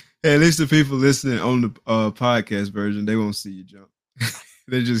 Hey, at least the people listening on the podcast version, they won't see you jump.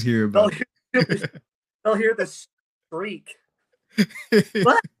 They just hear They'll about hear, it. they'll hear the shriek.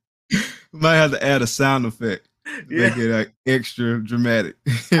 What? Might have to add a sound effect to Yeah, make it like extra dramatic.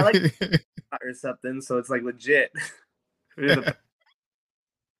 I like or something, so it's like legit.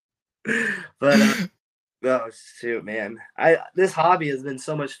 But oh shoot, man, I this hobby has been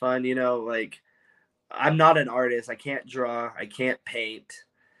so much fun. Like I'm not an artist. I can't draw. I can't paint.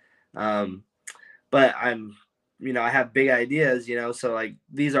 Um, but I have big ideas. So like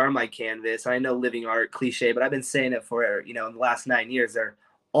these are my canvas. I know living art cliche, but I've been saying it for in the last 9 years. They're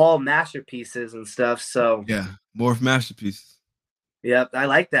all masterpieces and stuff. So Yeah, Morph masterpieces. yep, I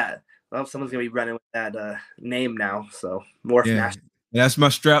like that. Well, someone's gonna be running with that name now. So Morph Yeah, Master. that's my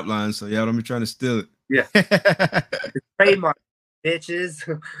strap line. So y'all don't be trying to steal Yeah, it. it's trademark,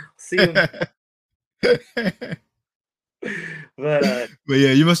 bitches. See you. But But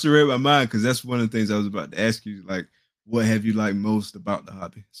yeah, you must have read my mind because that's one of the things I was about to ask you. Like, what have you liked most about the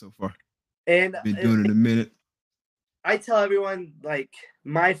hobby so far? and Been doing it a minute. I tell everyone like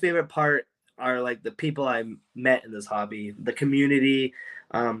my favorite part are like the people I met in this hobby, the community.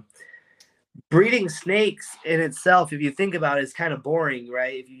 Um, Breeding snakes in itself, if you think about it, is kind of boring,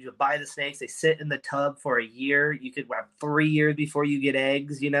 right? If you buy the snakes, they sit in the tub for a year. You could have 3 years before you get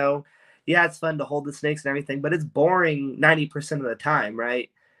eggs. Yeah, it's fun to hold the snakes and everything, but it's boring 90% of the time, right?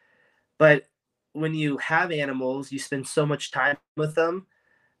 But when you have animals, you spend so much time with them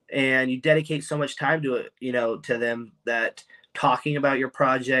and you dedicate so much time to it, to them, that talking about your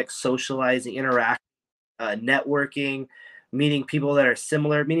project, socializing, interacting, networking, meeting people that are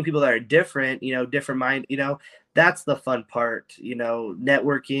similar, meeting people that are different, different mind, that's the fun part.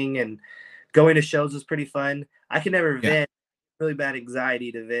 Networking and going to shows is pretty fun. I can never Yeah. vend, really bad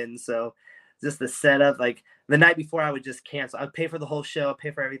anxiety to vend. So just the setup, like the night before, I would just cancel. I'd pay for the whole show, I'd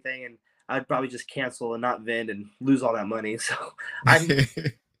pay for everything, and I'd probably just cancel and not vend and lose all that money. So I'm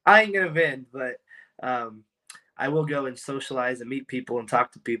I ain't gonna vend, but I will go and socialize and meet people and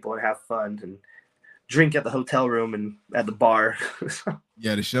talk to people and have fun and drink at the hotel room and at the bar.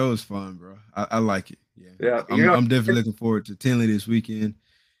 Yeah, the show is fun, bro. I like it. Yeah, Yeah, I'm definitely looking forward to Tinley this weekend.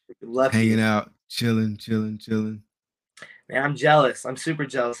 Just lucky. hanging out, chilling. Man, I'm jealous. I'm super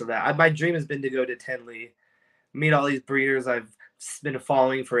jealous of that. My dream has been to go to Tenley, meet all these breeders I've been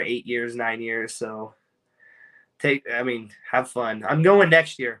following for 8 years, 9 years. So have fun. I'm going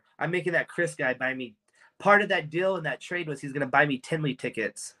next year. I'm making that Chris guy buy me. Part of that deal and that trade was he's gonna buy me Tenley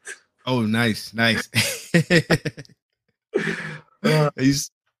tickets. Oh, nice. uh,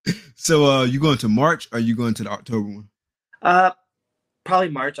 So, you going to March or are you going to the October one? uh, Probably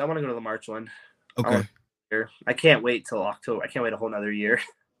March. I want to go to the March one. Okay. I can't wait till October. I can't wait a whole nother year.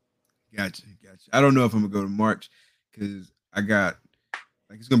 Gotcha. I don't know if I'm gonna go to March because I got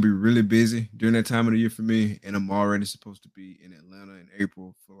like it's gonna be really busy during that time of the year for me, and I'm already supposed to be in Atlanta in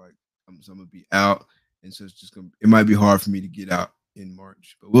April for like so I'm gonna be out, and so it might be hard for me to get out in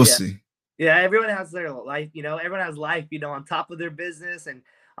March, but we'll see. Yeah, everyone has their life, everyone has life, on top of their business and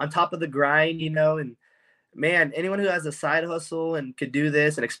on top of the grind, and man, anyone who has a side hustle and could do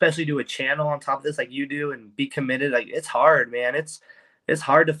this and especially do a channel on top of this like you do and be committed, like it's hard, man. It's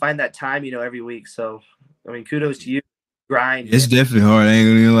hard to find that time, every week. So, kudos to you. Grind. It's definitely hard. I ain't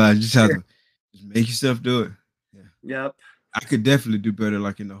gonna lie. You just have to just make yourself do it. Yeah. Yep. I could definitely do better,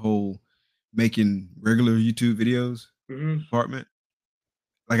 like in the whole making regular YouTube videos department.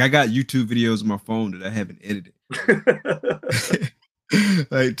 Like I got YouTube videos on my phone that I haven't edited.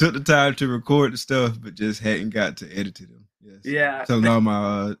 Like took the time to record the stuff, but just hadn't got to edit them. Yes. Yeah. Telling all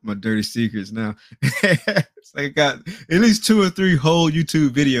my dirty secrets now. It's like I got at least 2 or 3 whole YouTube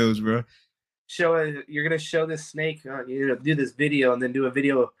videos, bro. You're gonna show this snake, do this video and then do a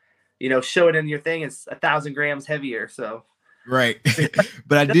video, show it in your thing. It's 1,000 grams heavier. So right.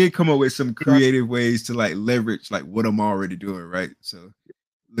 But I did come up with some creative ways to like leverage like what I'm already doing, right? So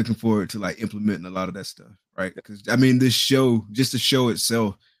looking forward to like implementing a lot of that stuff, right? Because this show, just the show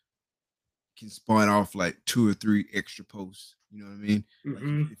itself, can spawn off like 2 or 3 extra posts. You know what I mean?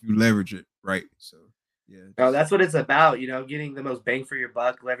 Like if you leverage it right. So yeah. Oh, that's what it's about, getting the most bang for your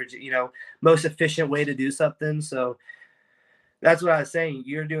buck, leverage it, most efficient way to do something. So that's what I was saying.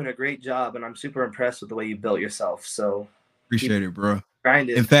 You're doing a great job, and I'm super impressed with the way you built yourself. So appreciate it, bro.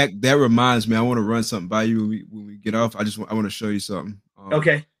 Grinded. In fact, that reminds me, I want to run something by you when we get off. I want to show you something.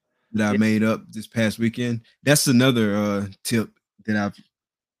 Okay. That I made up this past weekend. That's another tip that I've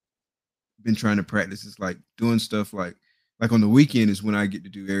been trying to practice. It's like doing stuff like on the weekend is when I get to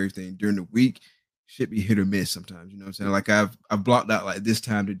do everything. During the week, should be hit or miss sometimes. You know what I'm saying? Like I've blocked out like this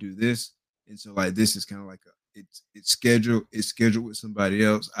time to do this, and so like this is kind of like it's scheduled with somebody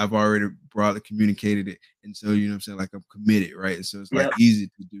else. I've already broadly communicated it, and so you know what I'm saying, like I'm committed, right? And so it's like Yep. easy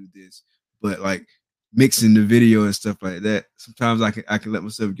to do this, but like mixing the video and stuff like that, sometimes I can let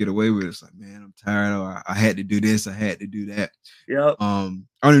myself get away with it. It's like, man, I'm tired. Or I had to do this, I had to do that. Yep. I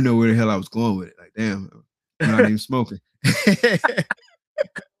don't even know where the hell I was going with it. Like, damn, I'm not even smoking.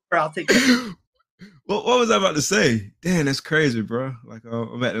 I'll take that. What was I about to say? Damn, that's crazy, bro. Like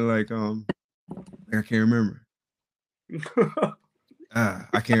I'm acting like I can't remember.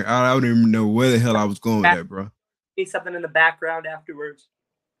 I can't. I don't even know where the hell I was going with that, bro. Need something in the background afterwards.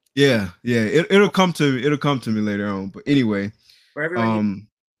 Yeah. It'll come to me. It'll come to me later on. But anyway, For everyone,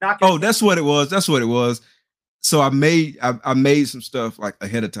 that's what it was. That's what it was. So I made some stuff like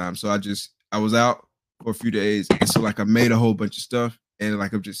ahead of time. So I was out for a few days, and so like I made a whole bunch of stuff, and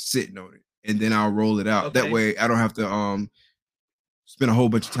like I'm just sitting on it, and then I'll roll it out. Okay. That way I don't have to spend a whole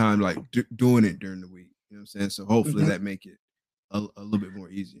bunch of time like doing it during the week. You know what I'm saying? So hopefully that make it a little bit more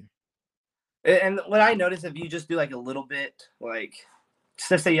easier. And what I notice, if you just do like a little bit, like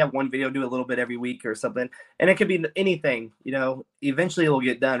let's say you have one video, do a little bit every week or something, and it could be anything, you know, eventually it'll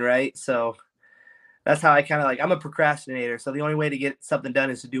get done, right? So that's how I kind of like, I'm a procrastinator. So the only way to get something done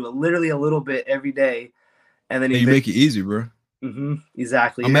is to do literally a little bit every day. And then you make it easy, bro.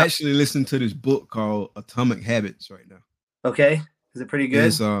 Exactly. I'm actually listening to this book called Atomic Habits right now. Okay. Is it pretty good?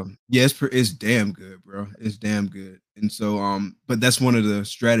 It's damn good, bro. It's damn good. And so but that's one of the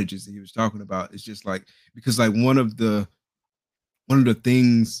strategies that he was talking about. It's just like, because like one of the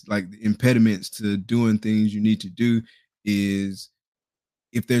things, like the impediments to doing things you need to do is,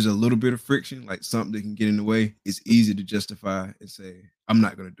 if there's a little bit of friction, like something that can get in the way, it's easy to justify and say, I'm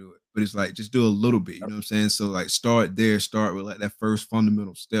not going to do it. But it's like, just do a little bit, you know what I'm saying? So like start with like that first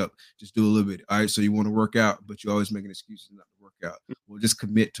fundamental step. Just do a little bit. All right. So you want to work out, but you always making excuses not to work out. Well, just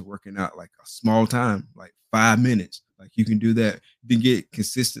commit to working out like a small time, like 5 minutes. Like you can do that. You can get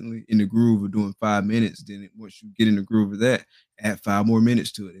consistently in the groove of doing 5 minutes. Then once you get in the groove of that, add 5 more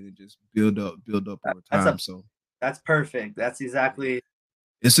minutes to it, and it just build up over time. So that's perfect. That's exactly.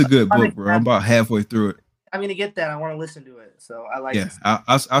 It's a good book, bro. I'm about halfway through it. I'm gonna get that. I want to listen to it. So I like. Yeah,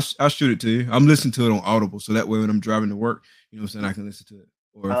 I'll shoot it to you. I'm listening to it on Audible, so that way when I'm driving to work, you know what I'm saying, I can listen to it.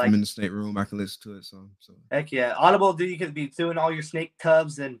 Or if I'm in the snake room, I can listen to it. So heck yeah, Audible. You could be doing all your snake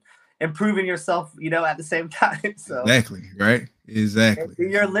tubs and improving yourself, you know, at the same time. So exactly, right? Exactly.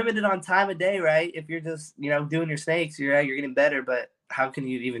 You're limited on time of day, right? If you're just, you know, doing your snakes, you're getting better. But how can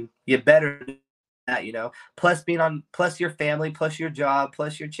you even get better? That, you know, plus your family, plus your job,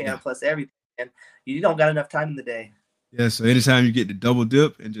 plus your channel, plus everything, and you don't got enough time in the day. Yeah, so anytime you get to double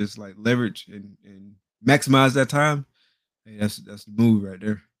dip and just like leverage and maximize that time, hey, that's the move right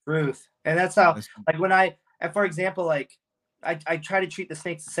there. Truth. And that's how, like when for example, like I try to treat the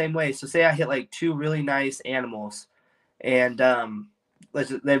snakes the same way. So say I hit like 2 really nice animals, and they're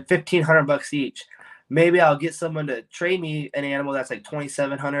 $1,500 each. Maybe I'll get someone to trade me an animal that's like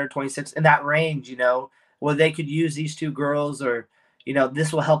 2,700, 26 in that range, you know, where they could use these 2 girls, or, you know,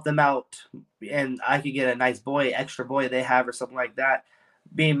 this will help them out, and I could get a nice extra boy they have or something like that,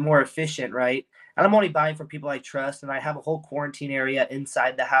 being more efficient, right? And I'm only buying from people I trust, and I have a whole quarantine area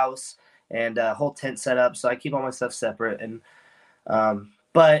inside the house and a whole tent set up, so I keep all my stuff separate. And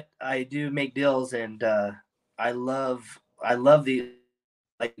but I do make deals, and I love the,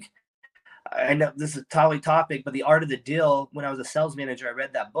 like, I know this is a totally topic, but The Art of the Deal, when I was a sales manager, I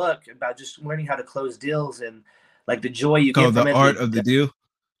read that book about just learning how to close deals and like the joy you get from it. The Art of the Deal.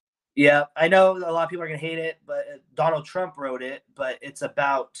 Yeah, I know a lot of people are going to hate it, but Donald Trump wrote it, but it's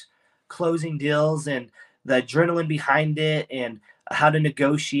about closing deals and the adrenaline behind it and how to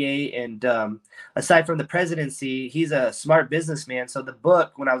negotiate. And aside from the presidency, he's a smart businessman. So the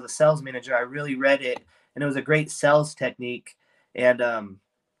book, when I was a sales manager, I really read it, and it was a great sales technique. And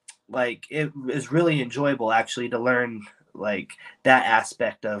like, it is really enjoyable actually to learn like that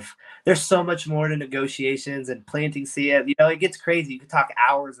aspect of, there's so much more to negotiations and planting seed. You know, it gets crazy. You could talk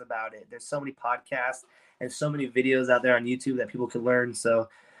hours about it. There's so many podcasts and so many videos out there on YouTube that people can learn. So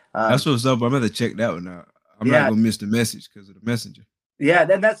that's what's up. I'm going to check that one out. I'm not going to miss the message because of the messenger. Yeah,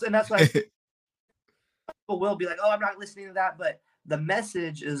 that's why people will be like, oh, I'm not listening to that. But the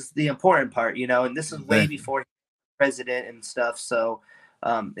message is the important part, you know, and this is way before president and stuff. So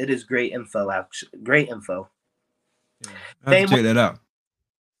it is great info, actually. Great info. Yeah, I have to check that out.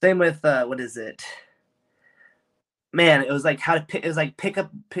 Same with what is it? Man, it was like it was like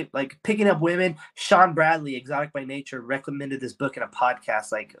picking up women. Sean Bradley, Exotic by Nature, recommended this book in a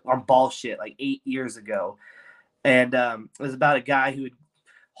podcast like on bullshit like 8 years ago, and it was about a guy who would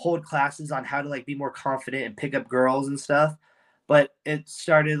hold classes on how to like be more confident and pick up girls and stuff. But it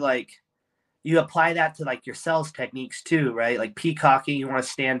started like you apply that to like your sales techniques too, right? Like peacocking, you want to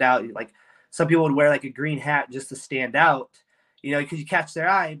stand out. Like some people would wear like a green hat just to stand out, because you catch their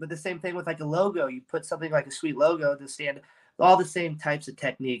eye. But the same thing with like a logo, you put something like a sweet logo to stand. All the same types of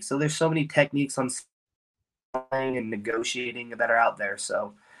techniques. So there's so many techniques on selling and negotiating that are out there.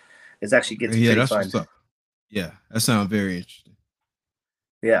 So it actually gets Yeah, pretty that's fun. what's up. Yeah, that sounds very interesting.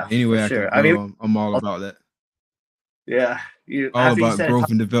 Yeah, Anyway, I can sure. grow. I'm all about that. Yeah, All after you about said it. growth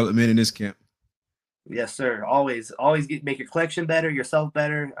and development in this camp. Yes, sir. Always make your collection better, yourself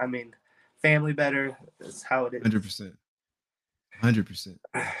better. I mean, family better. That's how it is. 100%. 100%.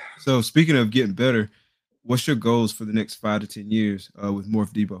 So speaking of getting better, what's your goals for the next 5 to 10 years with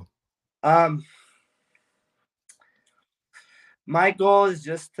Morph Depot? My goal is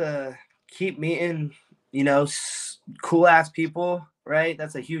just to keep meeting, cool ass people. Right,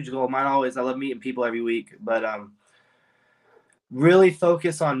 that's a huge goal. Mine always. I love meeting people every week, but really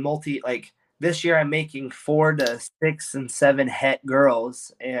focus on like this year I'm making 4 to 6 and 7 het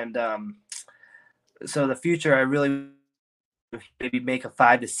girls, and so the future I really maybe make a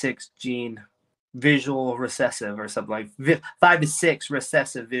 5 to 6 gene visual recessive or something like 5 to 6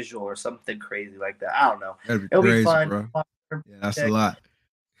 recessive visual or something crazy like that. I don't know. That'd be It'll crazy, be fun. bro. Yeah, that's a lot.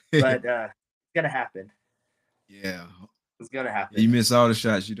 But it's gonna happen. Yeah, it's gonna happen. You miss all the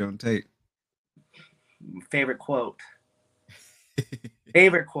shots you don't take. Favorite quote.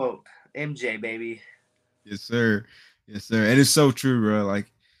 Favorite quote. MJ, baby. Yes, sir. Yes, sir. And it's so true, bro.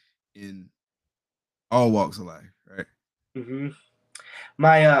 Like in all walks of life, right? Mm-hmm.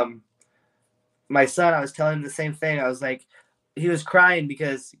 My son, I was telling him the same thing. I was like, he was crying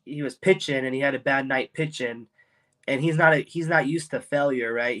because he was pitching and he had a bad night pitching, and he's not used to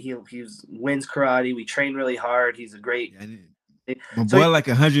failure, right? He wins karate. We train really hard. He's a great. Yeah, my boy, like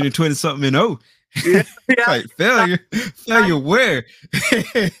 120 something and oh, yeah. Like failure where?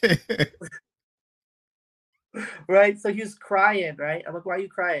 Right. So he was crying, right? I'm like, why are you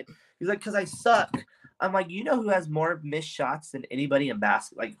crying? He's like, because I suck. I'm like, who has more missed shots than anybody in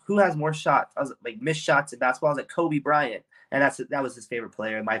basketball? Like, who has more shots? I was like, missed shots in basketball. I was like, Kobe Bryant, and that was his favorite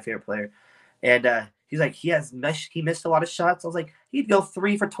player, my favorite player. And he's like, he missed a lot of shots. I was like, he'd go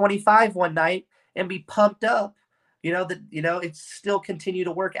 3 for 25 one night and be pumped up. It still continue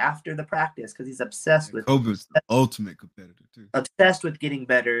to work after the practice because he's obsessed with. Kobe's the ultimate competitor too. Obsessed with getting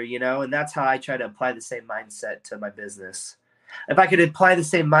better, and that's how I try to apply the same mindset to my business. If I could apply the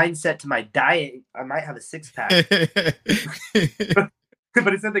same mindset to my diet, I might have a 6-pack.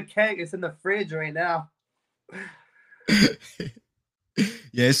 But it's in the keg. It's in the fridge right now.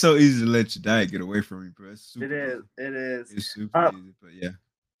 Yeah, it's so easy to let your diet get away from you, bro. It is. It's super easy, but yeah.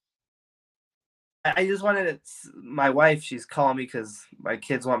 I just wanted my wife, she's calling me because my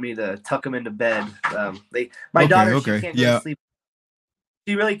kids want me to tuck them into bed. My daughter, she can't go to sleep.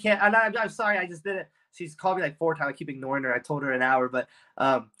 She really can't. I'm sorry, I just didn't. She's called me like 4 times. I keep ignoring her. I told her an hour, but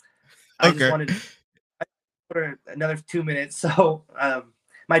I just wanted to put her another 2 minutes. So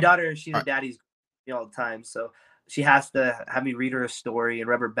my daughter, she's a daddy's all the time. So she has to have me read her a story and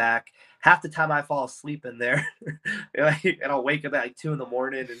rub her back. Half the time I fall asleep in there. And I'll wake up at like 2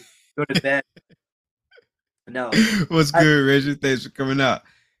 a.m. and go to bed. No. What's good, Reggie? Thanks for coming out.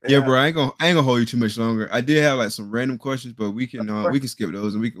 Yeah, bro. I ain't gonna hold you too much longer. I did have like some random questions, but we can skip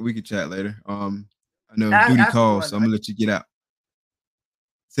those and we can chat later. I know duty calls, so I'm gonna let you get out.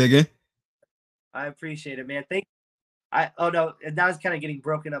 Say again. I appreciate it, man. Thank you. Oh no, now it's kind of getting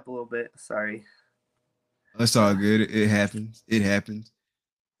broken up a little bit. Sorry. That's all good. It happens.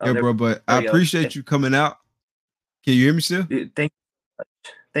 Oh, yeah, bro. But I appreciate you coming out. Can you hear me still? Thank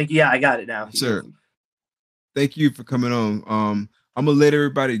you. Yeah, I got it now. Sir. Thank you for coming on. I'm gonna let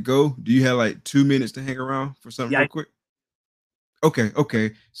everybody go. Do you have like 2 minutes to hang around for something real quick?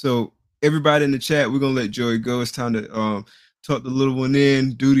 Okay. So everybody in the chat, we're gonna let Joey go. It's time to talk the little one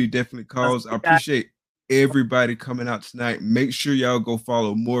in. Duty definitely calls. I appreciate everybody coming out tonight. Make sure y'all go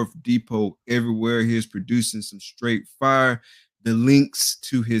follow Morph Depot everywhere. He's producing some straight fire. The links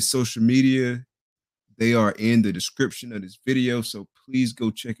to his social media, they are in the description of this video. So please go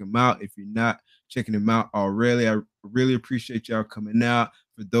check him out if you're not checking him out already. I really appreciate y'all coming out.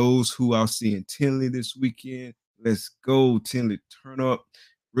 For those who I'll see in Tinley this weekend, let's go Tinley, turn up.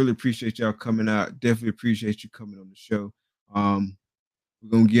 Really appreciate y'all coming out. Definitely appreciate you coming on the show. We're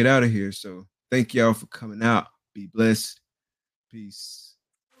gonna get out of here. So thank y'all for coming out. Be blessed. Peace.